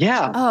 Like,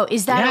 oh,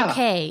 is that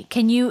okay?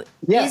 Can you,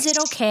 is it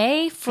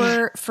okay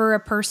for a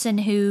person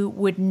who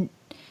wouldn't,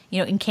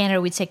 in Canada,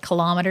 we'd say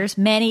kilometers,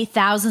 many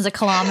thousands of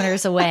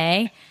kilometers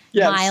away,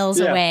 miles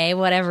away,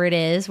 whatever it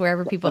is,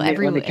 wherever people, let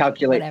me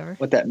calculate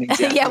what that means.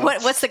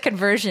 What's the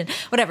conversion?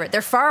 Whatever.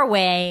 They're far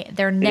away.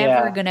 They're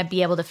never going to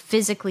be able to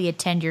physically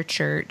attend your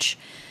church.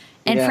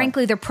 And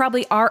frankly, there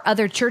probably are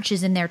other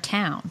churches in their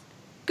town,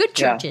 good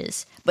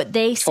churches, but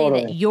they say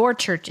that your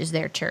church is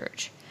their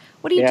church.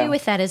 What do you do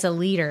with that as a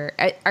leader?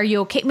 Are you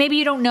okay? Maybe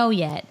you don't know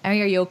yet. Are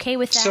you okay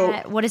with that? So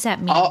what does that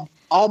mean?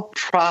 I'll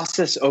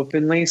process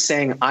openly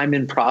saying I'm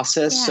in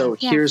process.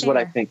 Here's what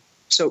I think.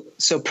 So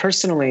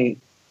personally,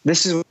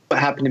 this is what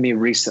happened to me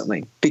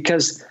recently,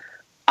 because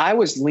I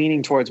was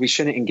leaning towards we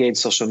shouldn't engage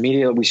social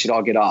media. We should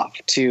all get off.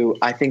 To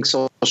I think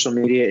social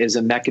media is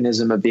a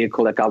mechanism, a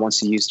vehicle that God wants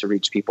to use to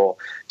reach people.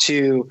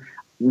 To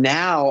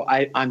now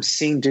I'm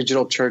seeing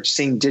digital church,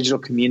 seeing digital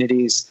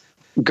communities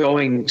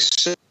going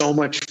so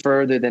much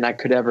further than I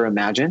could ever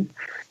imagine.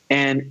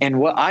 And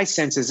what I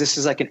sense is this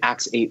is like an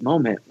Acts 8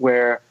 moment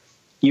where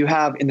you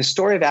have, in the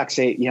story of Acts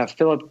 8, you have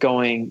Philip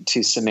going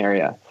to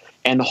Samaria.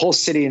 And the whole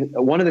city,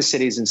 one of the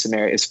cities in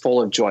Samaria, is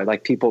full of joy.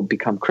 Like people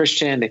become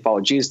Christian, they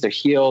follow Jesus, they're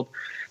healed.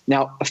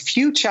 Now, a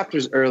few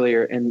chapters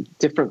earlier in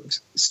different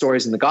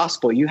stories in the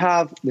gospel, you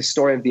have the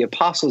story of the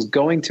apostles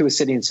going to a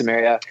city in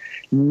Samaria,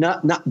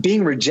 not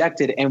being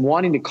rejected and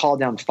wanting to call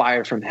down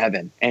fire from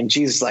heaven. And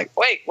Jesus is like,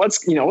 wait, what's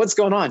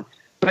going on?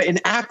 But in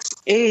Acts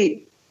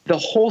 8, the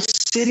whole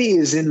city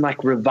is in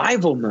like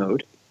revival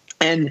mode,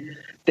 and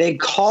they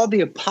call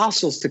the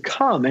apostles to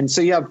come. And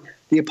so you have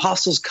the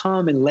apostles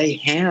come and lay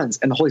hands,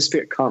 and the Holy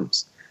Spirit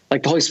comes.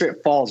 Like the Holy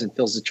Spirit falls and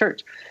fills the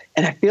church.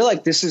 And I feel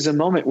like this is a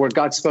moment where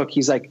God spoke.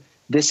 He's like,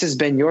 this has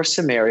been your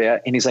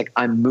Samaria. And he's like,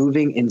 I'm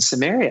moving in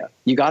Samaria.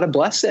 You got to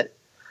bless it.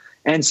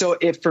 And so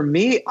for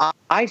me,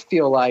 I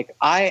feel like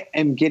I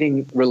am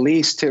getting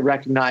released to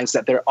recognize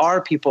that there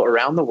are people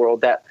around the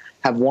world that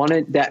have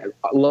wanted, that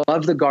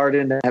love the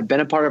garden, that have been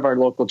a part of our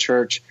local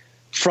church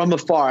from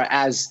afar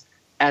as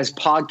as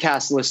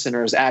podcast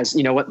listeners, as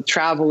what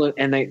travel,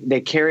 and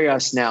they carry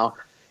us now,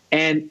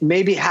 and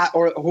maybe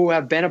or who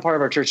have been a part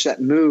of our church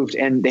that moved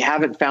and they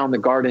haven't found the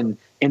garden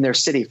in their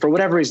city for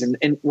whatever reason,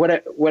 and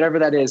whatever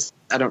that is,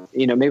 I don't,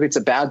 maybe it's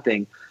a bad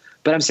thing.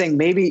 But I'm saying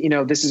maybe,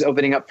 this is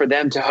opening up for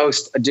them to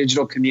host a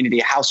digital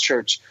community, a house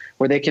church,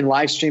 where they can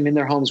live stream in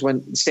their homes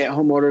when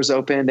stay-at-home orders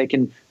open. They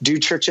can do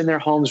church in their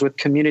homes with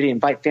community,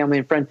 invite family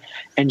and friend,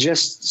 and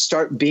just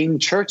start being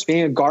church,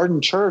 being a garden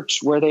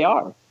church where they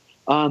are.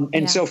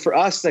 So for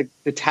us, the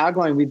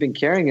tagline we've been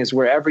carrying is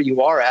wherever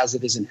you are as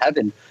it is in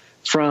heaven,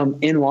 from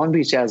in Long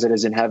Beach as it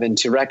is in heaven,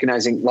 to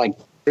recognizing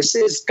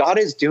God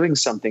is doing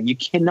something. You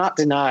cannot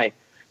deny.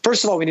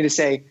 First of all, we need to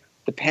say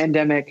the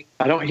pandemic,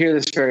 I don't hear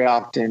this very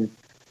often,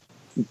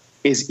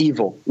 is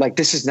evil.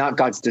 This is not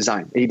God's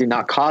design. He did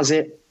not cause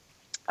it.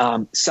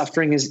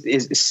 Suffering is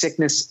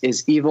sickness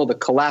is evil. The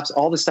collapse,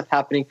 all this stuff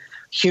happening.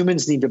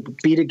 Humans need to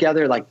be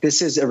together.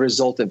 This is a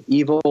result of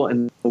evil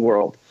in the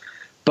world.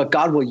 But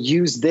God will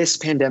use this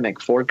pandemic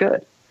for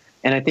good.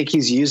 And I think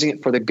he's using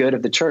it for the good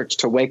of the church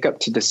to wake up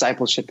to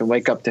discipleship and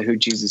wake up to who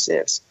Jesus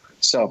is.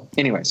 So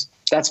anyways,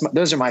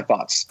 those are my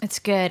thoughts. It's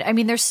good. I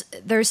mean, there's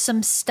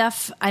some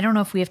stuff, I don't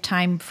know if we have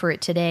time for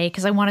it today,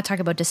 because I want to talk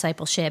about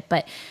discipleship,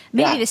 but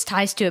maybe this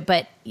ties to it.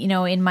 But,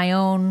 in my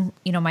own,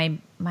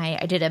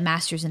 I did a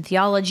master's in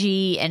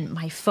theology, and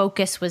my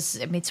focus was,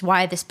 it's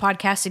why this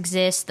podcast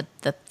exists.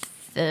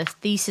 The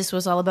thesis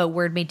was all about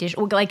Word Made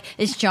Digital.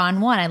 It's John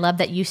 1. I love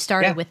that you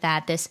started with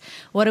that.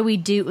 What do we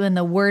do when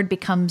the Word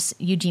becomes,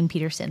 Eugene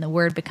Peterson, the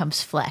Word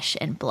becomes flesh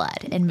and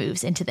blood and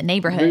moves into the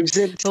neighborhood.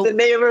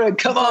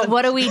 Come on.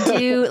 What do we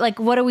do?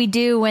 What do we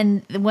do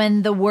when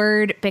the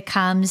Word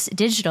becomes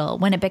digital,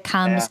 when it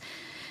becomes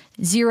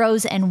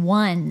zeros and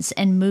ones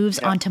and moves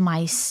onto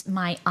my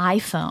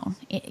iPhone?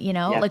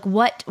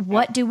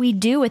 What do we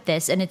do with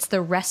this? And it's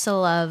the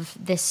wrestle of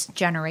this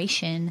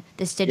generation,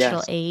 this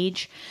digital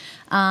age.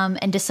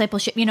 And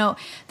discipleship,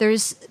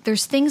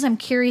 there's things I'm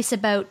curious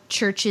about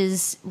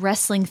churches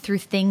wrestling through,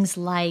 things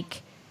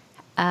like,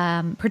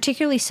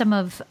 particularly some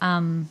of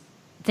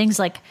things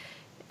like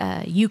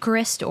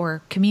Eucharist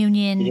or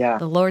communion,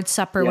 the Lord's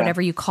Supper,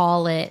 whatever you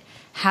call it.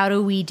 How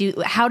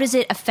does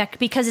it affect?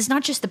 Because it's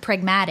not just the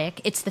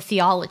pragmatic; it's the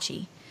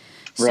theology.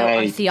 So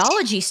our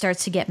theology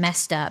starts to get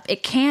messed up.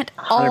 It can't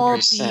all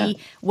 100%. Be,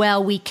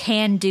 well, we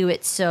can do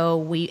it,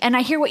 and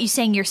I hear what you're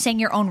saying. You're saying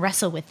your own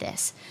wrestle with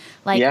this,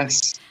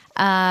 yes.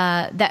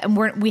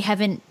 We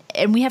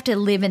have to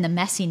live in the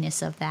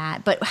messiness of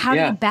that. But how do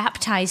you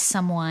baptize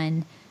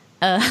someone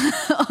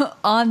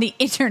on the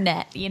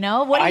internet?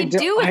 What do you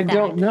do with that? I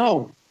don't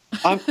know.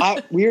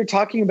 We were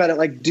talking about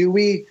it. Do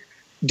we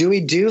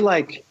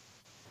do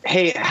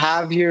hey,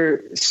 have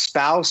your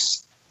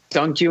spouse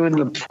dunk you in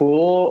the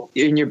pool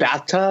in your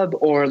bathtub,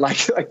 or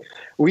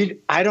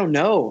I don't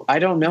know. I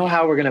don't know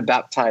how we're going to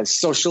baptize.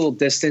 Social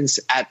distance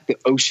at the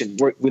ocean.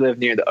 We live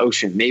near the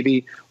ocean.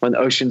 Maybe when the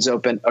oceans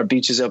open or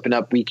beaches open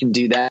up, we can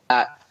do that.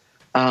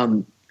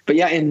 But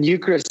in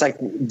Eucharist,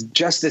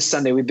 just this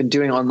Sunday, we've been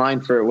doing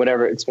online for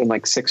whatever, it's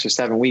been 6 or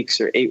 7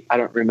 weeks or 8. I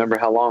don't remember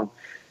how long,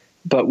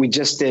 but we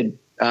just did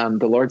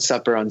the Lord's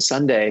Supper on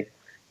Sunday,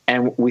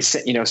 and we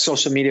sent,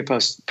 social media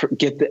posts,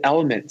 get the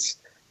elements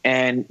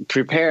and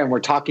prepare. And we're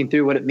talking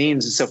through what it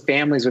means. And so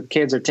families with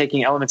kids are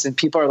taking elements, and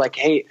people are like,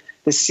 hey,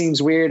 this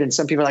seems weird. And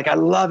some people are like, I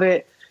love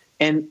it.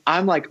 And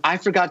I'm like, I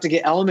forgot to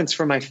get elements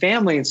for my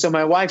family. And so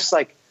my wife's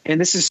like, and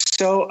this is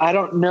so, I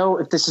don't know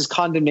if this is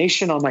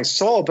condemnation on my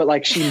soul,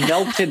 but she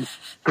melted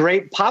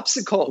grape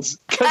popsicles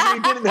because we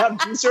didn't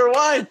have juice or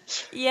wine.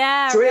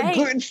 Yeah. So we had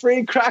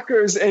gluten-free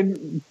crackers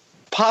and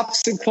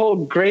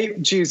popsicle grape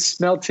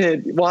juice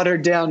melted,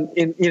 watered down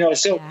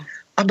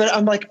but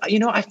I'm like,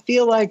 I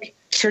feel like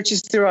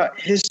churches throughout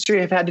history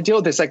have had to deal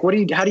with this. How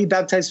do you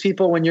baptize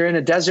people when you're in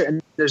a desert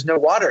and there's no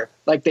water?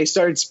 They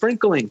started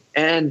sprinkling.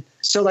 And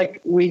so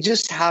we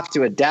just have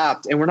to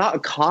adapt, and we're not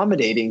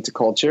accommodating to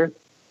culture.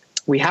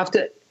 We have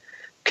to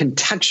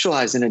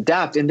contextualize and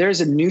adapt. And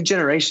there's a new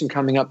generation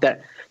coming up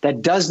that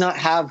does not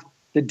have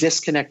the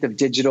disconnect of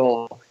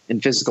digital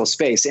and physical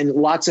space. And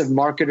lots of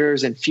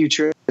marketers and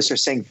futurists are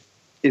saying,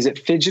 is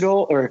it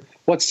phygital, or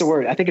what's the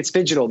word? I think it's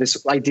phygital.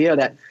 This idea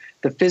that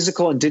the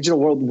physical and digital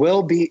world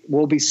will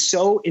be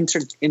so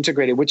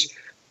integrated, which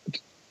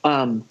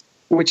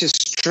is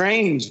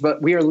strange.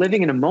 But we are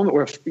living in a moment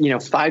where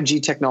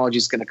 5G technology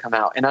is going to come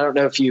out, and I don't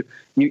know if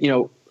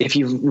if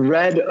you've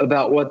read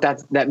about what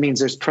that means.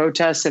 There's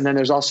protests, and then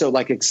there's also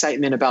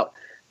excitement about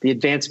the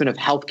advancement of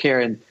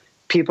healthcare, and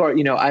people are.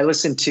 I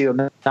listened to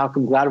a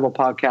Malcolm Gladwell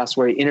podcast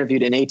where he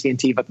interviewed an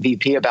AT&T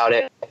VP about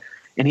it,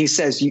 and he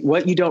says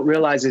what you don't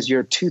realize is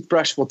your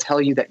toothbrush will tell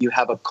you that you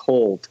have a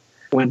cold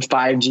when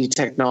 5G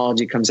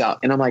technology comes out.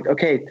 And I'm like,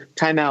 okay,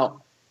 time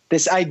out.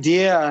 This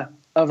idea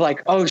of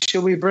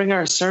should we bring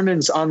our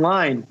sermons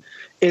online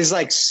is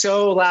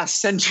so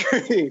last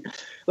century.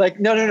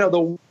 No.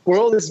 The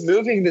world is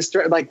moving this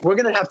direction. We're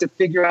going to have to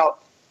figure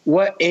out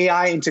what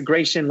AI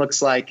integration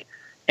looks like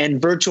and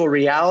virtual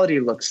reality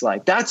looks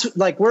like. That's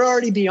we're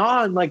already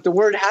beyond, the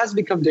word has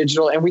become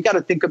digital, and we got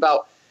to think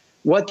about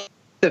what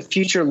the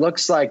future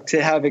looks like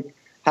to have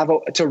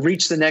to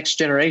reach the next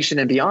generation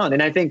and beyond.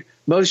 And I think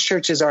most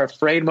churches are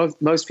afraid.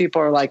 Most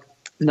people are like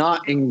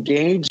not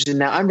engaged in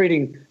that. I'm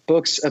reading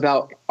books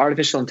about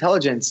artificial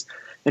intelligence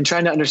and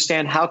trying to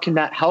understand how can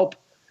that help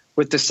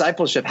with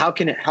discipleship? How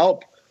can it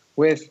help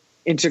with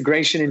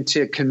integration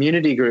into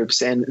community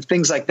groups and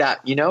things like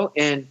that,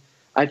 And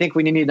I think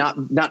we need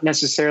to not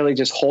necessarily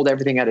just hold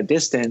everything at a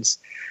distance,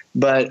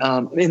 but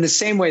in the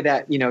same way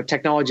that,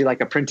 technology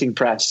like a printing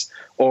press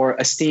or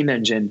a steam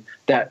engine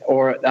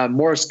or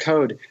Morse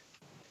code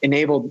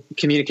enabled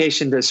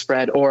communication to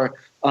spread, or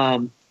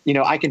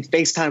I can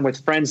FaceTime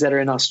with friends that are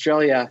in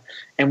Australia,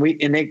 and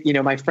they,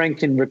 my friend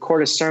can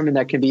record a sermon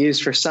that can be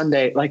used for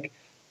Sunday. Like,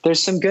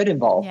 there's some good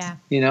involved.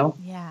 Yeah.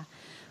 Yeah.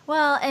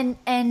 Well,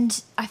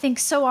 and I think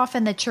so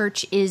often the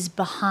church is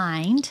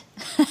behind.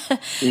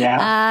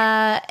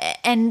 Yeah.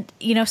 And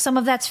some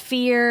of that's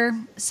fear,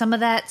 some of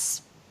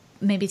that's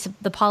maybe it's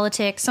the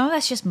politics, some of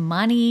that's just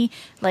money.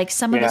 Like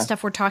some of the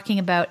stuff we're talking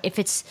about, if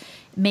it's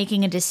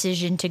making a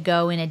decision to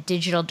go in a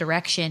digital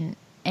direction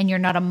and you're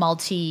not a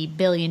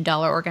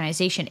multi-billion-dollar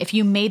organization, if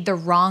you made the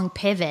wrong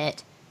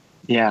pivot,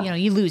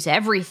 you lose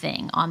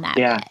everything on that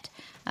bet.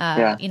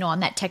 On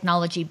that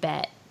technology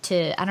bet.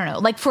 To, I don't know,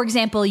 like for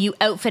example, you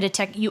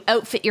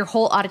outfit your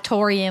whole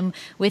auditorium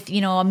with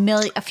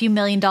a few $1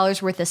 million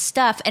worth of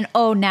stuff, and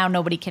now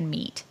nobody can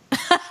meet.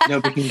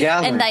 Nobody can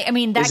gather. And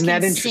Isn't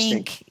that can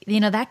sink.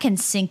 That can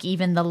sink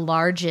even the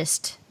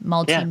largest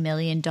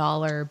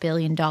multi-million-dollar,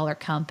 billion-dollar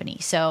company.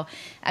 So,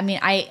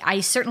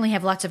 I certainly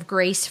have lots of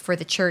grace for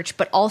the church,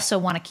 but also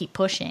want to keep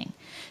pushing.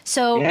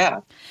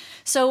 So,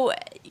 So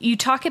you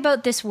talk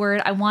about this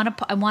word. I want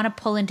to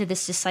pull into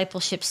this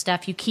discipleship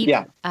stuff. You keep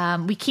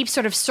we keep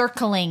sort of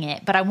circling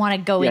it, but I want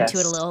to go into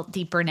it a little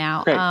deeper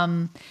now.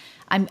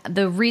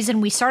 The reason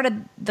we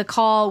started the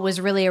call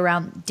was really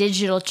around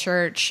digital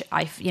church.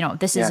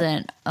 This is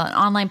an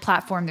online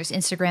platform. There's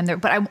Instagram there,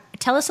 but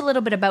tell us a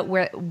little bit about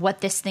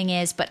what this thing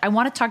is. But I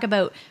want to talk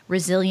about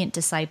resilient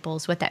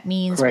disciples, what that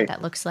means, what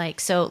that looks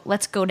like. So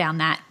let's go down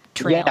that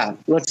trail. Yeah,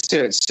 let's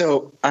do it.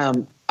 So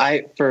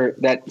for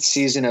that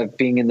season of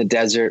being in the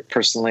desert,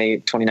 personally,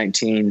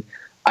 2019,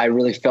 I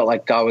really felt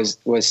like God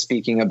was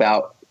speaking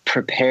about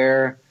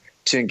prepare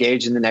to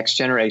engage in the next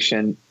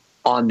generation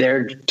on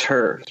their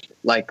turf,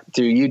 like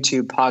through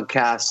YouTube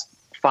podcasts,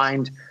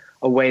 find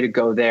a way to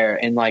go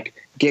there and like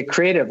get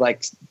creative.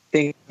 Like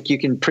think you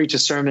can preach a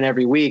sermon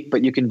every week,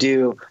 but you can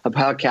do a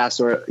podcast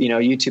or,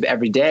 YouTube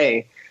every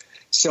day.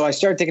 So I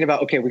started thinking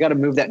about, okay, we got to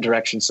move that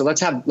direction. So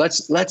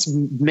let's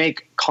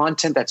make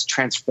content that's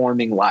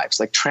transforming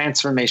lives, like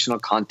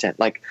transformational content,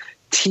 like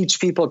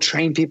teach people,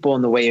 train people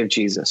in the way of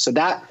Jesus. So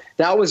that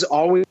was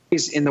always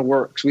in the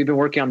works. We've been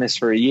working on this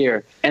for a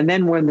year. And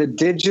then when the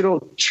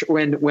digital,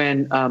 when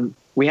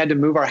we had to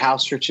move our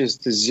house churches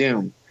to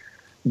Zoom,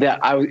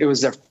 it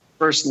was their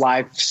first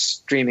live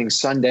streaming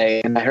Sunday.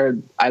 And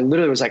I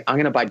literally was like, I'm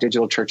going to buy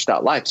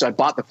digitalchurch.life. So I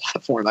bought the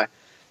platform and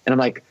I'm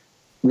like,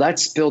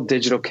 let's build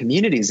digital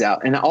communities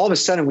out. And all of a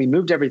sudden we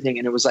moved everything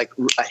and it was like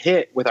a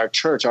hit with our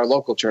church, our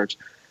local church.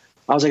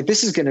 I was like,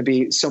 this is going to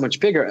be so much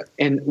bigger.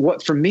 And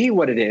what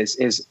it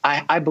is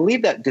I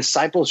believe that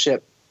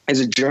discipleship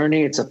is a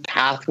journey. It's a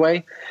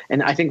pathway.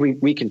 And I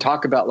think we can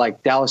talk about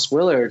like Dallas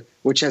Willard,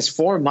 which has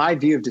formed my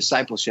view of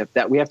discipleship,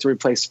 that we have to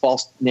replace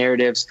false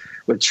narratives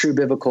with true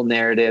biblical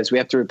narratives. We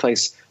have to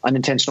replace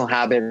unintentional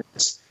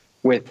habits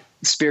with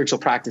spiritual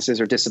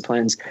practices or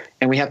disciplines.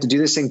 And we have to do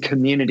this in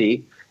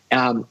community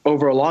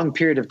over a long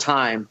period of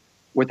time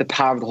with the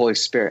power of the Holy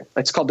Spirit.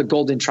 It's called the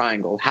Golden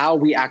Triangle. How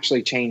we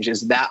actually change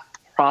is that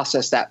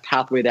process, that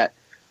pathway that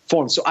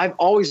forms. So I've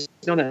always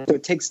known that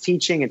it takes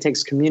teaching, it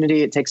takes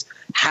community, it takes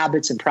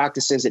habits and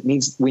practices.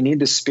 We need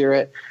the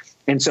Spirit.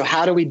 And so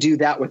how do we do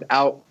that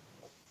without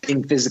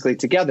being physically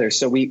together?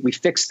 So we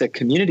fix the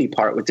community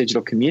part with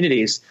digital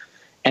communities.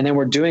 And then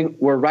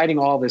we're writing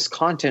all this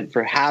content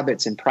for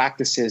habits and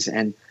practices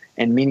and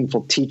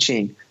meaningful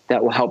teaching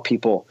that will help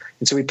people.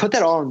 And so we put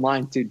that all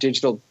online through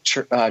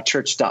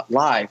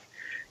digitalchurch.live.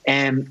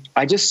 And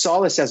I just saw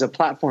this as a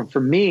platform.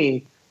 For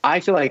me, I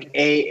feel like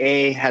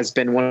AA has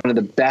been one of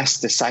the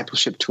best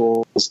discipleship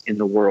tools in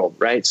the world,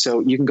 right?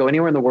 So you can go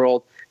anywhere in the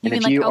world. And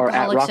if you are at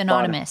Alcoholics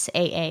Anonymous,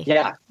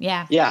 AA.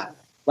 Yeah.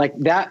 Like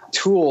that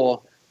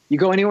tool, you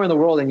go anywhere in the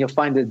world and you'll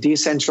find a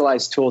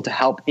decentralized tool to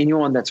help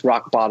anyone that's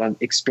rock bottom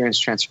experience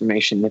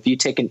transformation. If you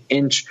get an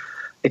inch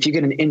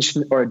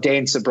or a day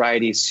in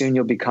sobriety, soon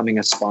you'll be becoming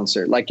a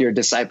sponsor, like you're a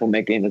disciple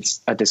making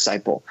a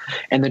disciple.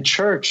 And the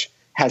church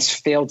has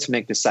failed to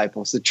make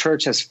disciples. The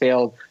church has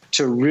failed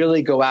to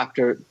really go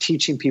after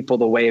teaching people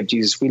the way of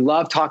Jesus. We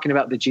love talking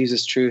about the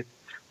Jesus truth.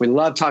 We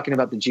love talking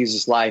about the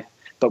Jesus life,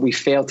 but we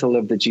fail to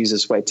live the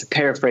Jesus way, to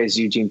paraphrase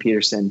Eugene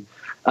Peterson.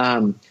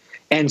 And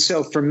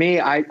so for me,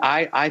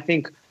 I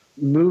think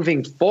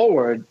moving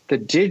forward, the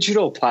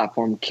digital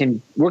platform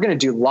we're going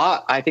to do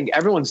I think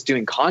everyone's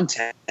doing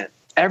content.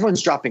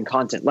 Everyone's dropping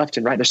content left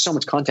and right. There's so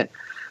much content,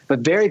 but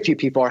very few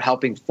people are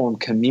helping form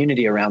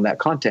community around that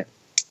content.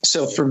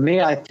 So for me,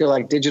 I feel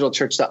like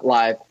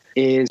digitalchurch.live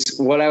is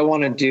what I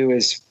want to do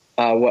is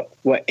what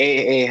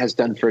AA has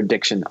done for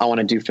addiction. I want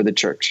to do for the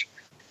church.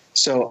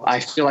 So I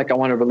feel like I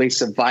want to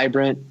release a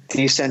vibrant,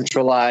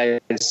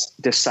 decentralized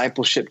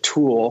discipleship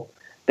tool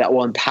that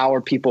will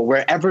empower people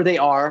wherever they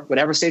are,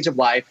 whatever stage of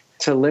life,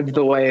 to live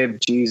the way of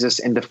Jesus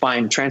and to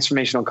find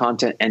transformational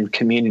content and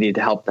community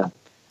to help them.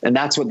 And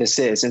that's what this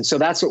is. And so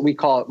that's what we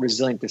call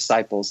resilient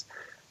disciples.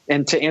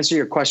 And to answer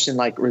your question,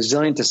 like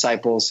resilient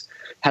disciples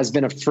has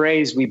been a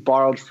phrase we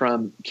borrowed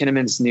from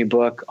Kinnaman's new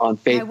book on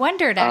faith. I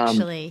wondered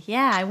actually.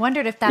 I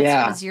wondered if that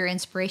was your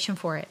inspiration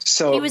for it.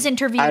 So he was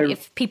interviewed.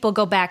 If people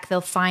go back, they'll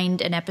find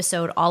an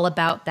episode all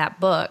about that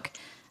book,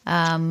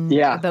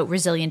 about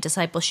resilient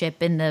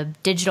discipleship in the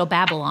digital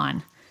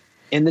Babylon.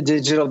 In the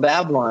digital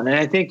Babylon. And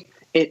I think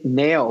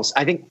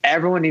I think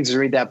everyone needs to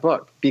read that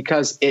book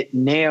because it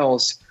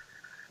nails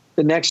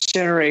the next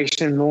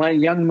generation,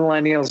 young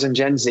millennials and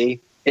Gen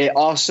Z. It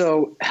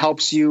also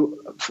helps you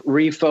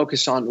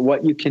refocus on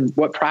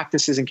what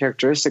practices and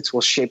characteristics will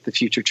shape the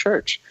future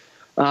church.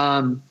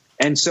 And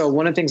so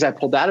one of the things I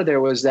pulled out of there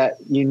was that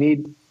you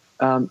need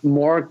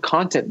more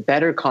content,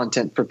 better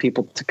content for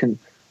people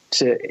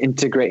to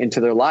integrate into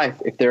their life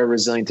if they're a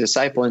resilient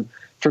disciple. And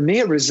for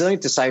me, a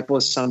resilient disciple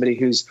is somebody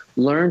who's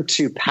learned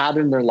to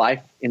pattern their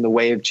life in the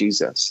way of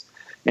Jesus.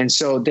 And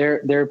so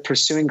they're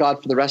pursuing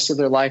God for the rest of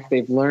their life.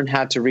 They've learned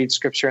how to read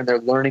Scripture, and they're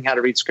learning how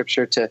to read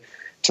Scripture to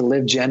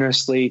live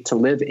generously, to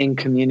live in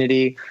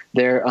community.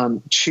 They're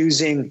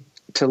choosing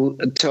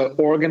to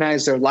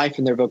organize their life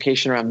and their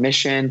vocation around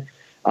mission.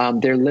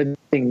 They're living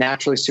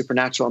naturally,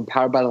 supernatural,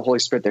 empowered by the Holy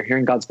Spirit. They're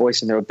hearing God's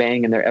voice and they're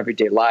obeying in their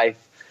everyday life.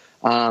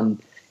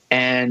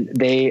 And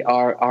they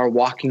are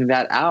walking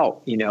that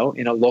out, in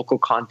a local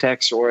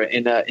context or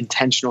in an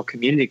intentional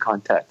community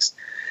context.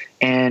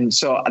 And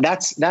so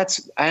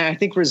I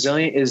think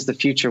resilient is the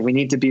future. We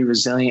need to be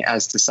resilient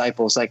as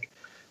disciples. Like,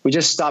 we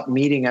just stopped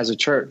meeting as a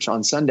church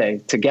on Sunday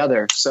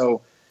together.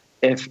 So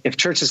if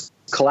churches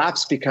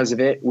collapse because of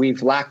it,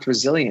 we've lacked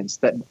resilience,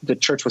 that the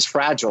church was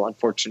fragile,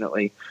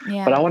 unfortunately.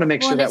 Yeah. But I want to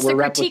make sure that we're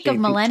replicating. It's the critique of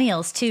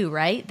millennials too,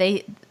 right?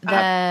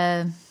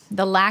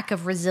 The lack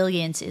of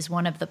resilience is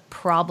one of the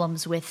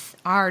problems with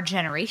our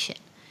generation.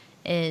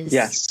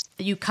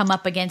 You come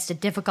up against a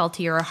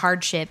difficulty or a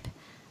hardship,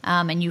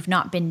 and you've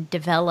not been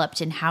developed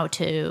in how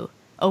to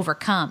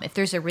overcome. If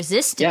there's a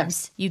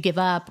resistance, you give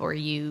up, or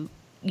you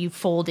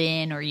fold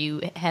in, or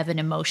you have an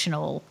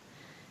emotional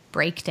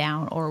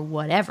breakdown or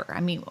whatever.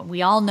 I mean,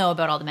 we all know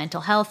about all the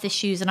mental health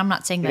issues, and I'm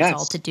not saying that's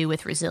all to do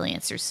with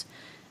resilience. There's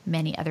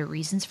many other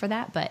reasons for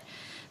that, but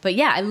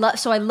yeah, I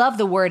love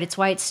the word. It's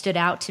why it stood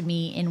out to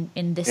me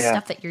in this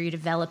stuff that you're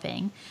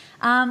developing.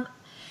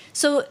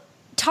 So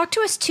talk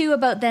to us too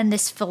about then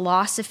this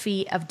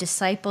philosophy of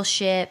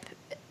discipleship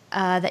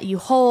that you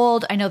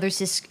hold. I know there's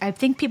this, I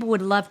think people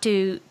would love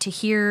to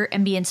hear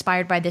and be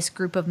inspired by this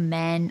group of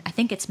men. I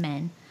think it's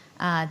men.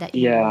 That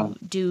you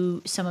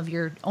do some of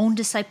your own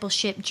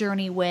discipleship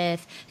journey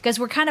with, because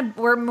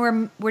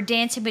we're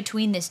dancing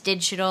between this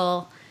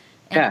digital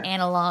and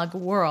analog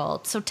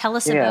world. So tell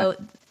us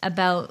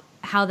about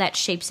how that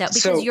shapes out,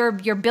 because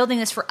you're building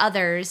this for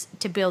others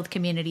to build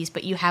communities,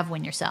 but you have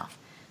one yourself.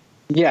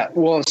 Yeah.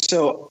 Well,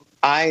 so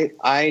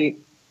I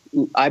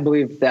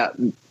believe that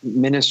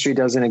ministry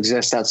doesn't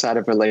exist outside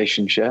of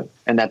relationship,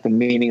 and that the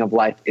meaning of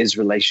life is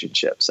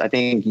relationships. I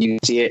think you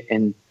see it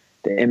in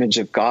the image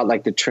of God,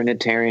 like the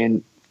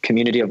Trinitarian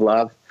community of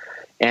love.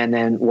 And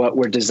then what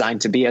we're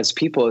designed to be as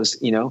people is,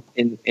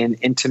 in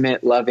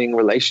intimate, loving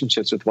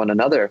relationships with one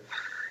another.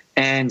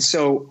 And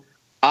so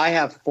I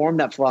have formed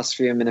that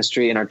philosophy of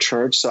ministry in our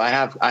church. So I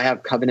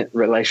have covenant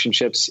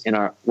relationships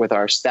with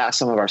our staff,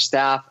 some of our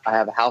staff. I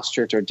have a house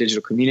church or a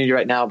digital community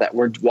right now that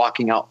we're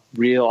walking out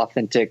real,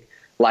 authentic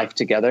life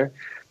together.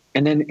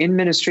 And then in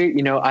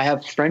ministry, I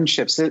have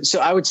friendships. So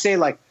I would say,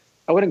 like,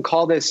 I wouldn't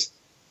call this,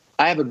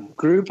 I have a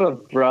group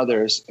of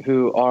brothers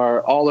who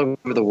are all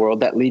over the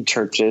world that lead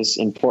churches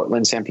in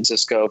Portland, San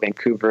Francisco,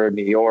 Vancouver,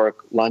 New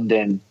York,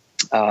 London,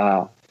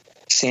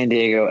 San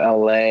Diego,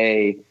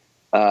 LA,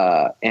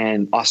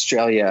 and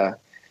Australia.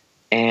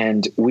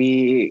 And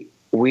we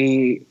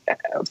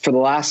for the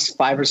last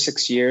 5 or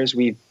 6 years,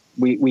 we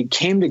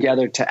came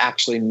together to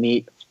actually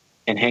meet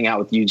and hang out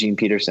with Eugene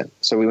Peterson.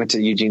 So we went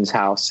to Eugene's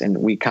house and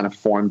we kind of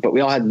formed, but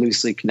we all had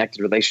loosely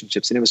connected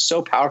relationships. And it was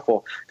so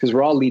powerful because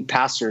we're all lead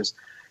pastors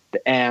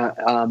and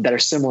that are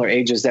similar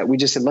ages, that we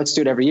just said, let's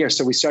do it every year.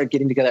 So we started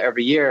getting together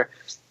every year.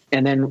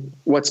 And then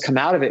what's come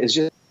out of it is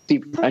just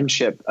deep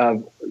friendship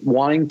of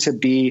wanting to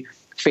be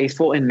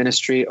faithful in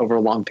ministry over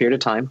a long period of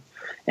time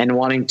and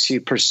wanting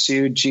to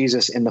pursue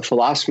Jesus in the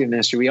philosophy of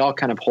ministry. We all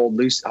kind of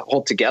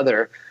hold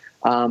together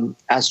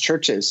as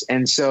churches.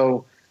 And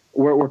so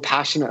we're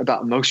passionate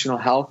about emotional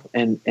health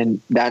and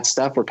that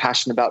stuff. We're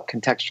passionate about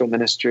contextual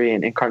ministry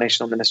and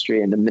incarnational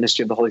ministry and the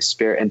ministry of the Holy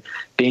Spirit and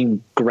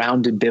being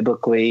grounded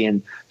biblically.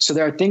 And so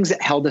there are things that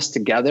held us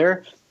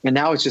together, and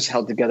now it's just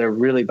held together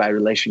really by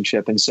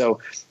relationship. And so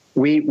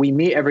we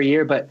meet every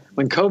year, but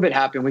when COVID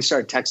happened, we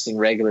started texting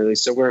regularly.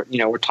 So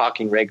we're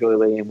talking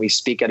regularly, and we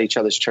speak at each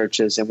other's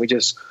churches, and we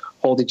just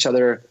hold each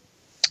other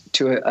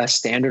to a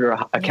standard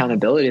or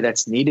accountability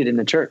that's needed in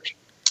the church.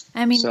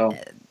 I mean,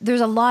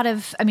 there's a lot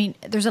of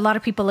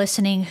people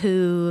listening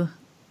who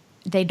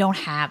they don't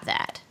have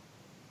that.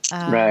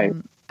 Right.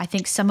 I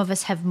think some of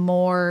us have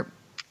more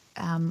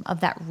of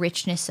that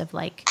richness of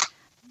like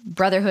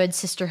brotherhood,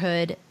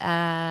 sisterhood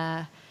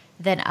than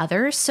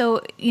others.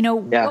 So,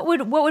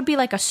 what would be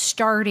like a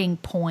starting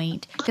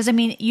point? Because I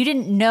mean, you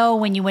didn't know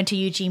when you went to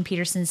Eugene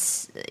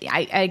Peterson's.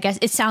 I guess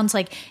it sounds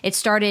like it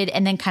started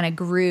and then kind of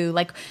grew.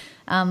 Like,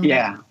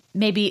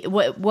 maybe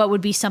what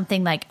would be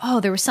something like, oh,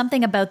 there was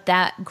something about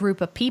that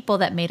group of people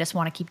that made us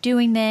want to keep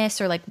doing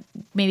this, or like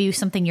maybe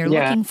something you're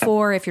looking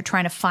for if you're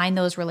trying to find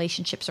those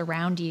relationships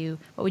around you.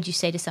 What would you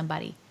say to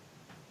somebody?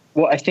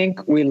 Well, I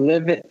think we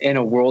live in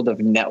a world of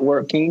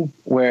networking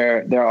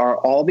where there are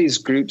all these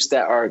groups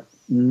that are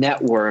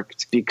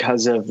networked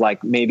because of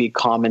like maybe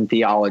common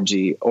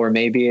theology, or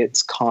maybe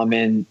it's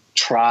common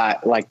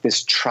like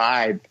this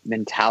tribe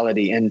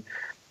mentality. And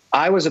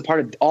I was a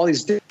part of all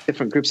these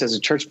different groups as a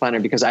church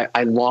planner because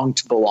I longed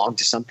to belong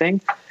to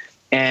something.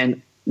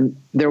 And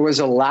there was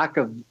a lack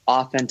of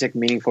authentic,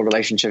 meaningful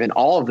relationship in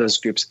all of those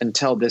groups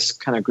until this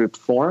kind of group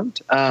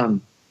formed.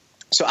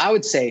 So I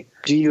would say,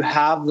 do you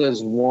have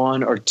those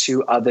one or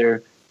two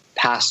other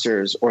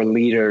pastors or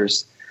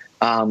leaders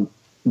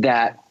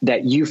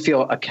that you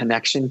feel a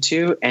connection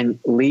to and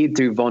lead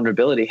through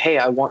vulnerability? Hey,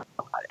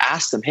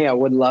 ask them, hey, I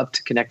would love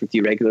to connect with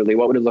you regularly.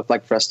 What would it look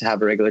like for us to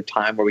have a regular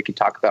time where we can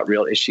talk about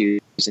real issues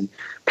and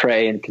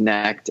pray and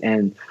connect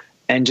and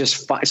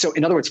just so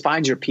in other words,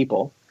 find your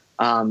people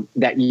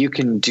that you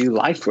can do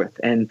life with.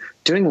 And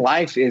doing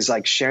life is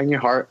like sharing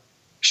your heart,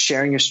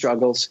 sharing your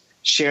struggles,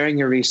 sharing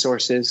your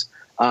resources,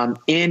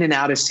 in and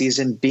out of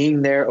season,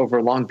 being there over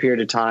a long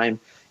period of time.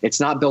 It's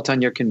not built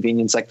on your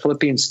convenience. Like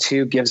Philippians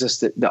 2 gives us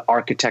the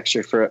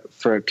architecture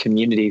for a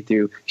community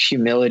through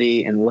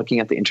humility and looking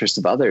at the interest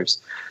of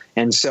others.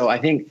 And so I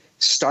think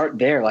start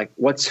there, like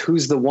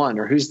who's the one,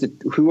 or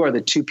who are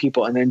the two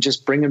people, and then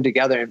just bring them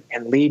together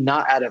and lead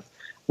not out of,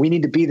 we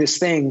need to be this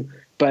thing,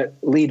 but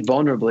lead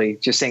vulnerably,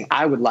 just saying,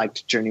 I would like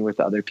to journey with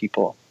other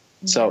people.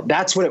 Mm-hmm. So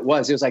that's what it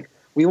was. It was like,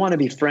 we want to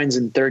be friends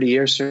in 30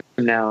 years from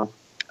now.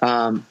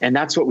 And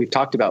that's what we've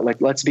talked about. Like,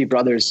 let's be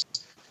brothers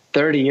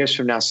 30 years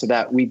from now so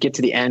that we get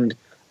to the end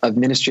of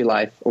ministry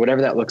life or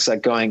whatever that looks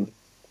like going,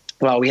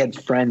 well, we had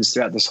friends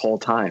throughout this whole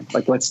time.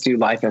 Like, let's do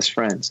life as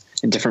friends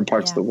in different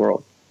parts of the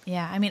world.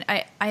 Yeah. I mean,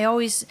 I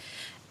always,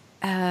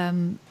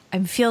 I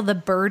feel the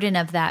burden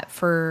of that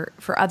for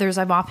others.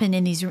 I'm often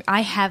in these,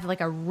 I have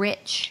like a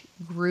rich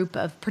group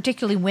of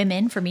particularly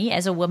women. For me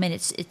as a woman,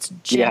 it's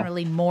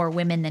generally more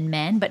women than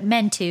men, but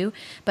men too,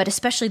 but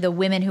especially the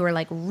women who are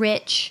like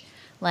rich,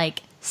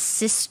 like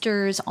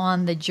sisters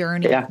on the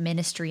journey of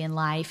ministry and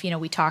life.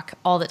 We talk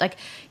all the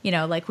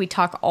we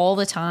talk all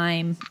the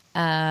time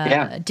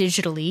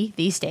digitally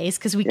these days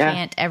because we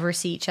can't ever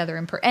see each other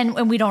in person,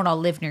 and we don't all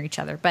live near each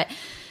other. But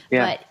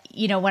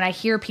when I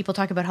hear people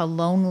talk about how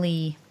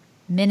lonely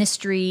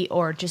ministry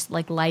or just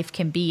like life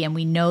can be, and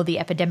we know the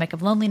epidemic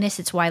of loneliness,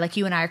 it's why like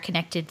you and I are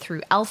connected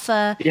through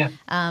Alpha.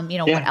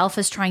 What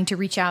Alpha's trying to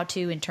reach out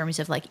to in terms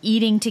of like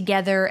eating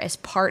together as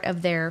part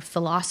of their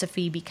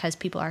philosophy because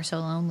people are so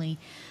lonely.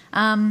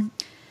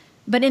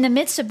 But in the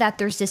midst of that,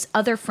 there's this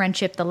other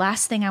friendship. The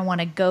last thing I want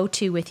to go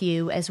to with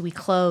you as we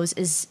close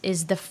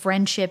is the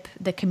friendship,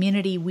 the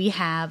community we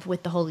have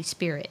with the Holy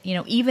Spirit.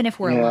 Even if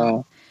we're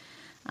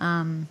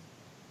alone,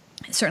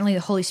 certainly the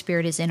Holy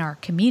Spirit is in our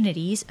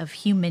communities of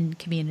human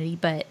community,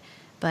 but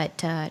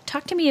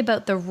talk to me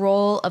about the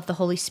role of the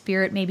Holy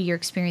Spirit. Maybe your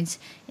experience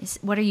is,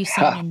 what are you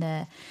seeing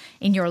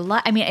in your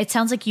life? I mean, it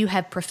sounds like you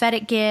have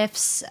prophetic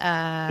gifts.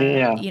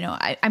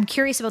 I'm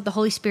curious about the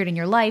Holy Spirit in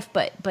your life,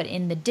 but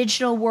in the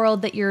digital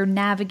world that you're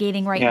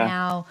navigating right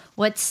now,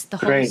 what's the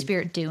Holy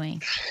Spirit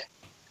doing?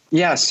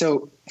 Yeah.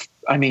 So,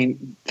 I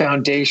mean,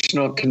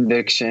 foundational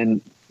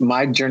conviction,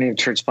 my journey of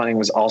church planning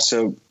was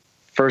also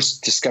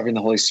first discovering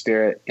the Holy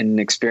Spirit in an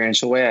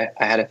experiential way.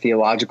 I had a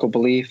theological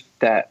belief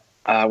that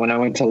when I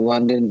went to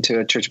London to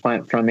a church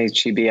plant from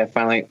HEB, I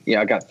finally,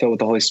 I got filled with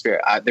the Holy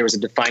Spirit. There was a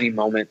defining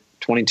moment,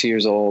 22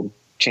 years old,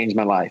 changed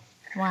my life.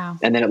 Wow.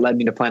 And then it led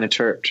me to plant a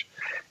church.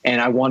 And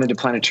I wanted to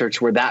plant a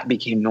church where that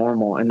became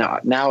normal. And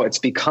now it's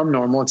become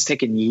normal. It's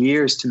taken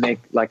years to make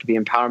like the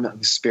empowerment of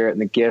the Spirit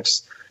and the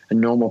gifts a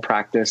normal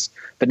practice.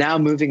 But now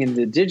moving into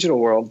the digital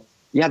world,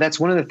 that's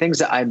one of the things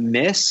that I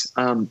miss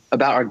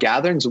about our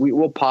gatherings. We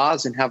will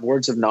pause and have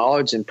words of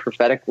knowledge and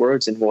prophetic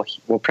words, and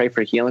we'll pray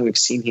for healing. We've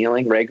seen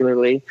healing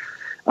regularly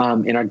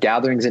in our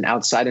gatherings and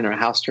outside in our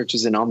house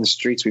churches and on the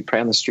streets. We pray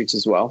on the streets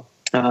as well.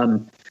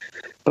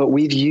 But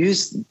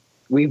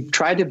we've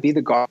tried to be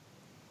the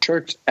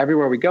church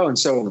everywhere we go. And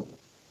so,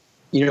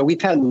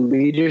 we've had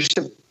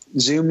leadership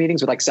Zoom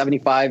meetings with like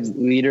 75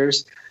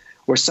 leaders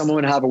where someone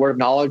would have a word of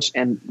knowledge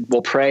and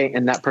we'll pray,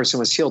 and that person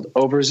was healed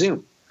over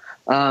Zoom.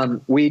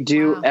 We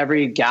do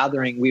every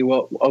gathering, we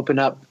will open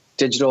up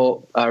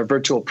digital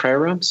virtual prayer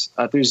rooms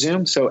through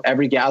Zoom. So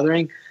every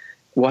gathering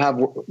we'll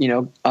have,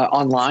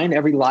 online,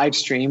 every live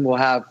stream we'll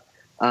have,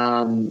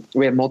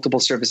 we have multiple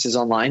services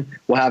online.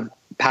 We'll have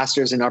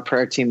pastors in our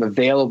prayer team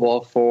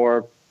available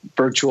for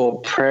virtual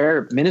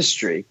prayer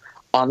ministry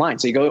online.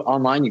 So you go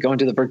online, you go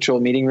into the virtual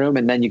meeting room,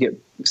 and then you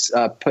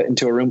get put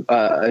into a room,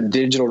 a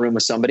digital room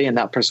with somebody, and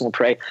that person will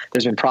pray.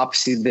 There's been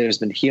prophecy, there's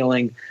been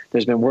healing,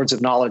 there's been words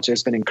of knowledge,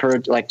 there's been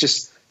encouragement, like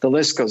just the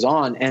list goes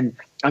on. And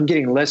I'm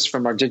getting lists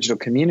from our digital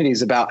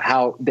communities about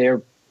how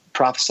they're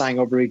prophesying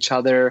over each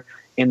other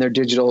in their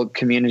digital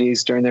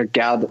communities during their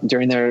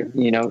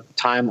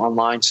time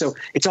online. So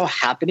it's all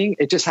happening.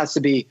 It just has to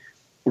be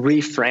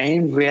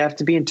reframed. We have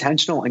to be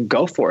intentional and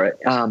go for it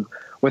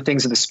with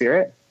things of the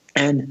Spirit.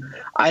 And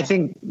I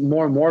think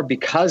more and more,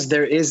 because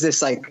there is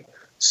this like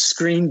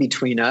screen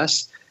between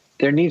us,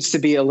 there needs to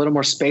be a little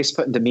more space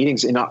put into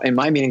meetings. In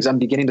my meetings, I'm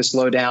beginning to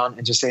slow down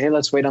and just say, hey,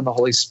 let's wait on the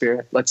Holy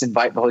Spirit. Let's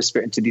invite the Holy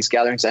Spirit into these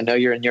gatherings. I know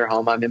you're in your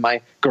home. I'm in my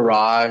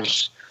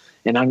garage,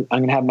 and I'm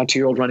going to have my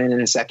 2-year-old run in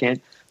a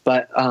second.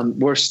 But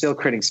we're still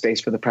creating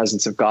space for the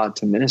presence of God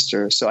to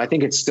minister. So I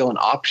think it's still an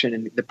option,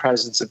 and the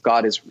presence of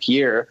God is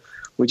here.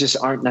 We just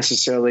aren't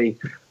necessarily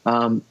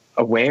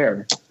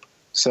aware.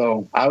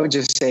 So I would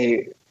just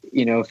say,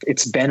 if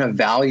it's been a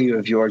value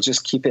of yours,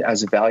 just keep it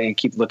as a value and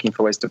keep looking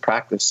for ways to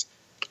practice.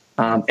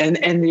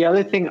 And the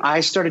other thing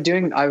I started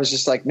doing, I was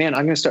just like, man,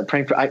 I'm going to start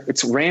praying for,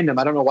 it's random.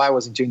 I don't know why I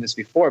wasn't doing this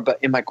before, but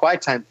in my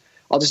quiet time,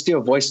 I'll just do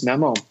a voice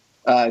memo.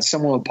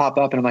 Someone would pop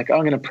up and I'm like, oh,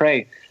 I'm going to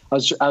pray. I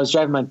was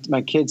driving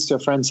my kids to a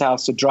friend's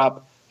house to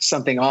drop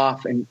something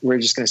off, and we're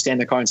just going to stand in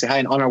the car and say hi.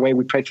 And on our way,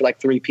 we prayed for like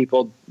 3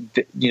 people,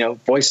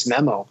 voice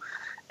memo.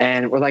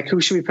 And we're like,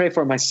 who should we pray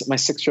for? My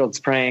 6-year-old's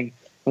praying.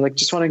 We're like,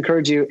 just want to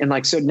encourage you. And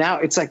like, so now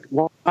it's like,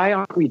 well, why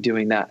aren't we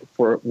doing that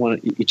for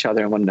each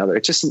other and one another?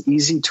 It's just an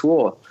easy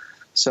tool.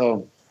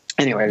 So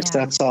anyways,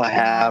 that's all I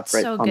have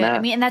that's so on good. that. I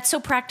mean, and that's so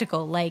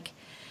practical. Like,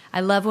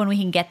 I love when we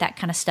can get that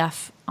kind of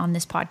stuff on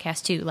this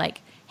podcast too.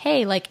 Like,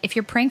 hey, like if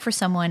you're praying for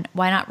someone,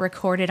 why not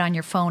record it on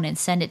your phone and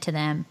send it to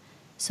them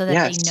so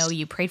that they know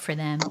you prayed for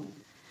them?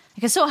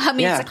 Because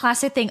it's a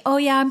classic thing. Oh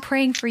yeah, I'm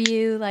praying for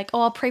you. Like,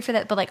 oh, I'll pray for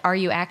that. But like, are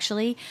you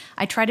actually?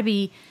 I try to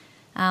be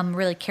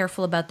really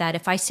careful about that.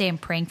 If I say I'm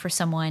praying for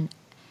someone,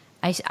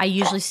 I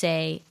usually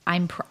say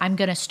I'm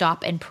going to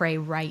stop and pray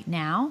right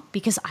now,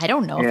 because I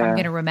don't know if I'm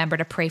going to remember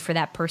to pray for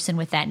that person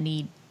with that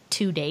need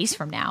 2 days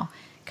from now,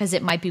 because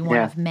it might be one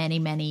of many,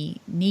 many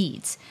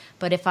needs.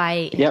 But if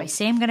I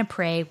say I'm going to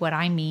pray, what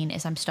I mean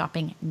is I'm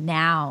stopping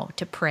now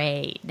to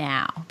pray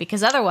now,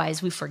 because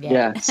otherwise we forget.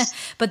 Yes.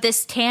 But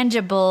this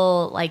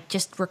tangible, like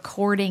just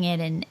recording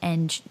it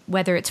and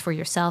whether it's for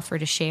yourself or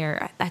to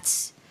share,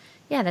 that's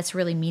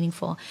really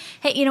meaningful.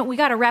 Hey, we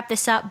got to wrap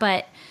this up,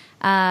 but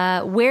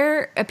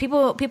where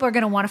people are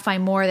going to want to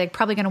find more, they're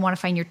probably going to want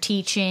to find your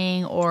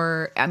teaching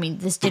or,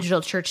 this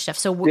digital church stuff.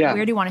 So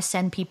where do you want to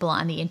send people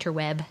on the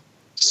interweb?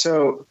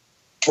 So,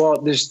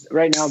 well, there's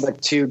right now like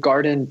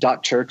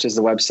garden.church is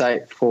the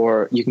website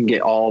for, you can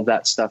get all of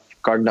that stuff,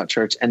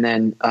 garden.church, and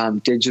then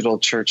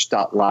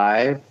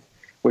digitalchurch.live,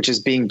 which is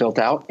being built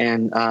out.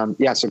 And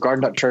so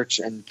garden.church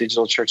and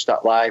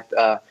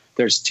digitalchurch.live,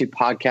 there's 2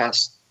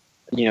 podcasts,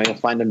 you'll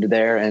find them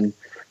there. And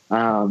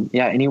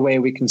any way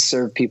we can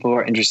serve people who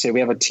are interested.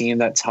 We have a team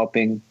that's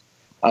helping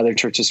other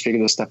churches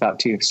figure this stuff out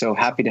too. So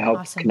happy to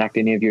help connect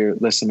any of your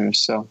listeners.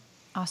 So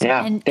awesome.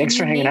 And thanks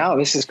for hanging out.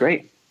 This is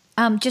great.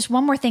 Just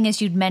one more thing, as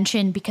you'd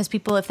mentioned, because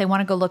people, if they want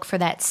to go look for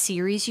that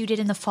series you did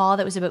in the fall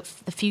that was about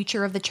the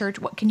future of the church,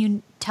 what can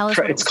you tell us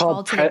what it's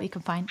called so that we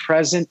can find?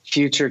 Present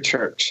Future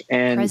Church.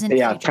 And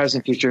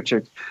Present Future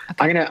Church.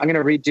 Okay. I'm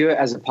gonna redo it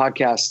as a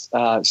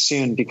podcast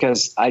soon,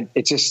 because I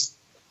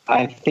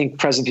think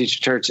Present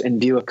Future Church, in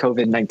view of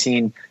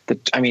COVID-19,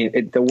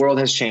 the world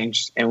has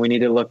changed, and we need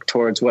to look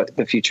towards what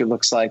the future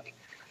looks like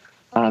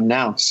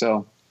now.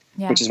 So,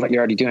 which is what you're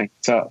already doing.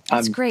 So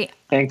that's great.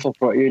 Thankful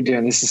for what you're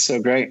doing. This is so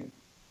great.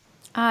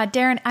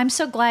 Darren, I'm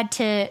so glad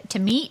to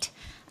meet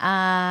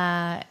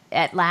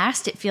at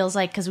last. It feels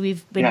like, because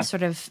we've been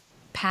sort of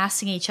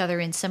passing each other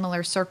in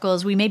similar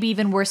circles. We maybe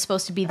even were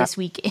supposed to be this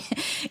week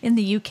in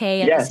the UK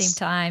at the same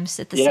time,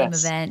 at the same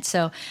event.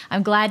 So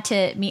I'm glad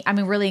to meet. I'm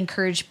really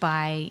encouraged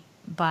by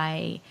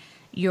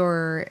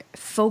your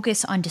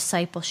focus on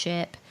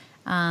discipleship.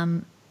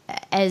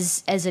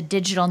 As a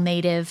digital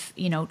native,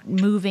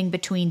 moving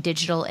between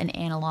digital and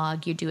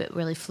analog, you do it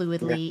really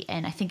fluidly.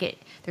 And I think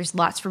there's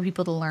lots for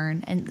people to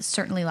learn, and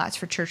certainly lots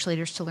for church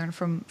leaders to learn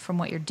from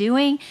what you're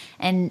doing.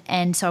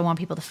 And so I want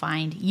people to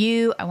find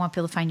you. I want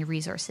people to find your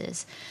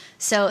resources.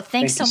 So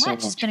thanks so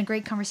much. It's been a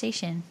great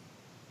conversation.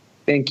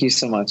 Thank you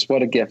so much.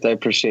 What a gift. I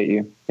appreciate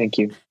you. Thank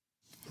you.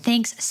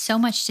 Thanks so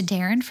much to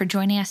Darren for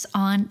joining us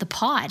on the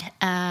pod.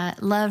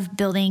 Love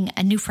building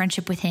a new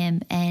friendship with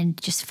him and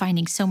just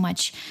finding so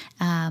much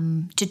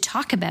to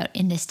talk about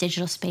in this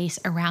digital space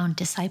around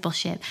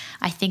discipleship.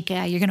 I think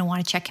you're going to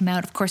want to check him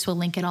out. Of course, we'll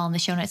link it all in the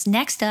show notes.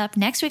 Next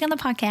week on the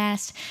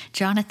podcast,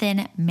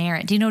 Jonathan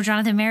Merritt. Do you know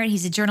Jonathan Merritt?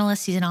 He's a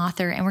journalist. He's an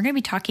author. And we're going to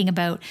be talking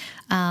about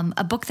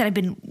a book that I've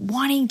been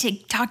wanting to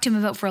talk to him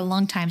about for a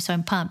long time, so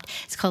I'm pumped.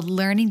 It's called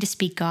Learning to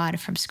Speak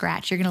God from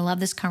Scratch. You're going to love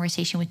this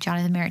conversation with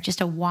Jonathan Merritt,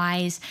 just a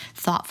wise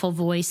thoughtful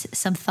voice,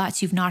 some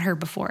thoughts you've not heard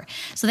before.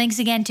 So thanks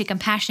again to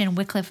Compassion and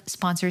Wycliffe,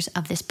 sponsors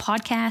of this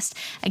podcast.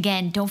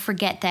 Again, don't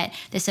forget that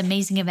this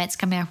amazing event's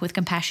coming up with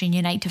Compassion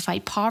Unite to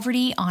Fight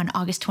Poverty on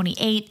August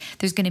 28th.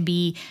 There's going to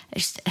be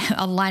just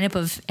a lineup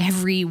of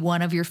every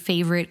one of your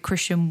favorite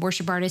Christian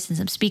worship artists and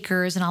some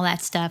speakers and all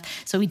that stuff.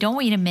 So we don't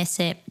want you to miss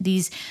it.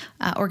 These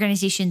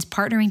organizations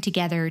partnering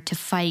together to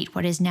fight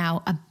what is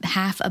now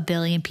 500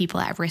 million people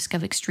at risk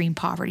of extreme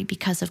poverty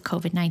because of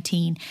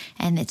COVID-19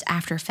 and its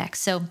after effects.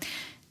 So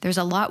there's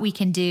a lot we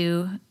can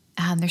do.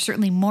 There's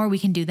certainly more we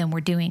can do than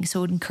we're doing. So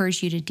I would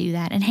encourage you to do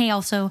that. And hey,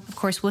 also, of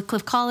course,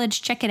 Wycliffe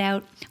College, check it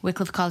out,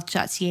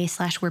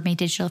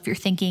 wycliffecollege.ca/wordmadedigital if you're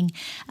thinking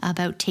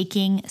about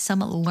taking some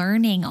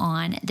learning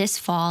on this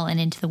fall and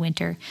into the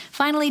winter.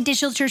 Finally,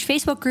 Digital Church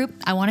Facebook group.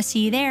 I want to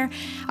see you there.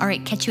 All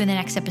right, catch you in the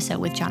next episode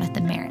with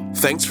Jonathan Merritt.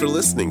 Thanks for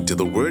listening to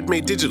the Word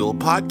Made Digital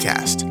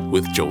podcast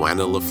with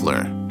Joanna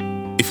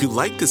LaFleur. If you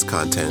like this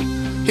content,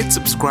 hit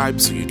subscribe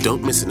so you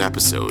don't miss an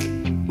episode,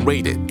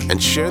 rate it,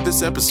 and share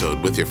this episode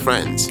with your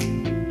friends.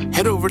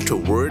 Head over to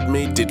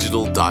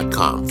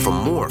wordmadedigital.com for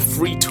more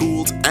free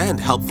tools and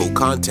helpful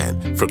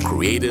content for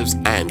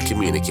creatives and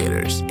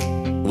communicators.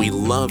 We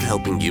love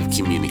helping you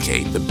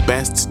communicate the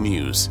best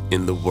news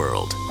in the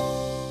world.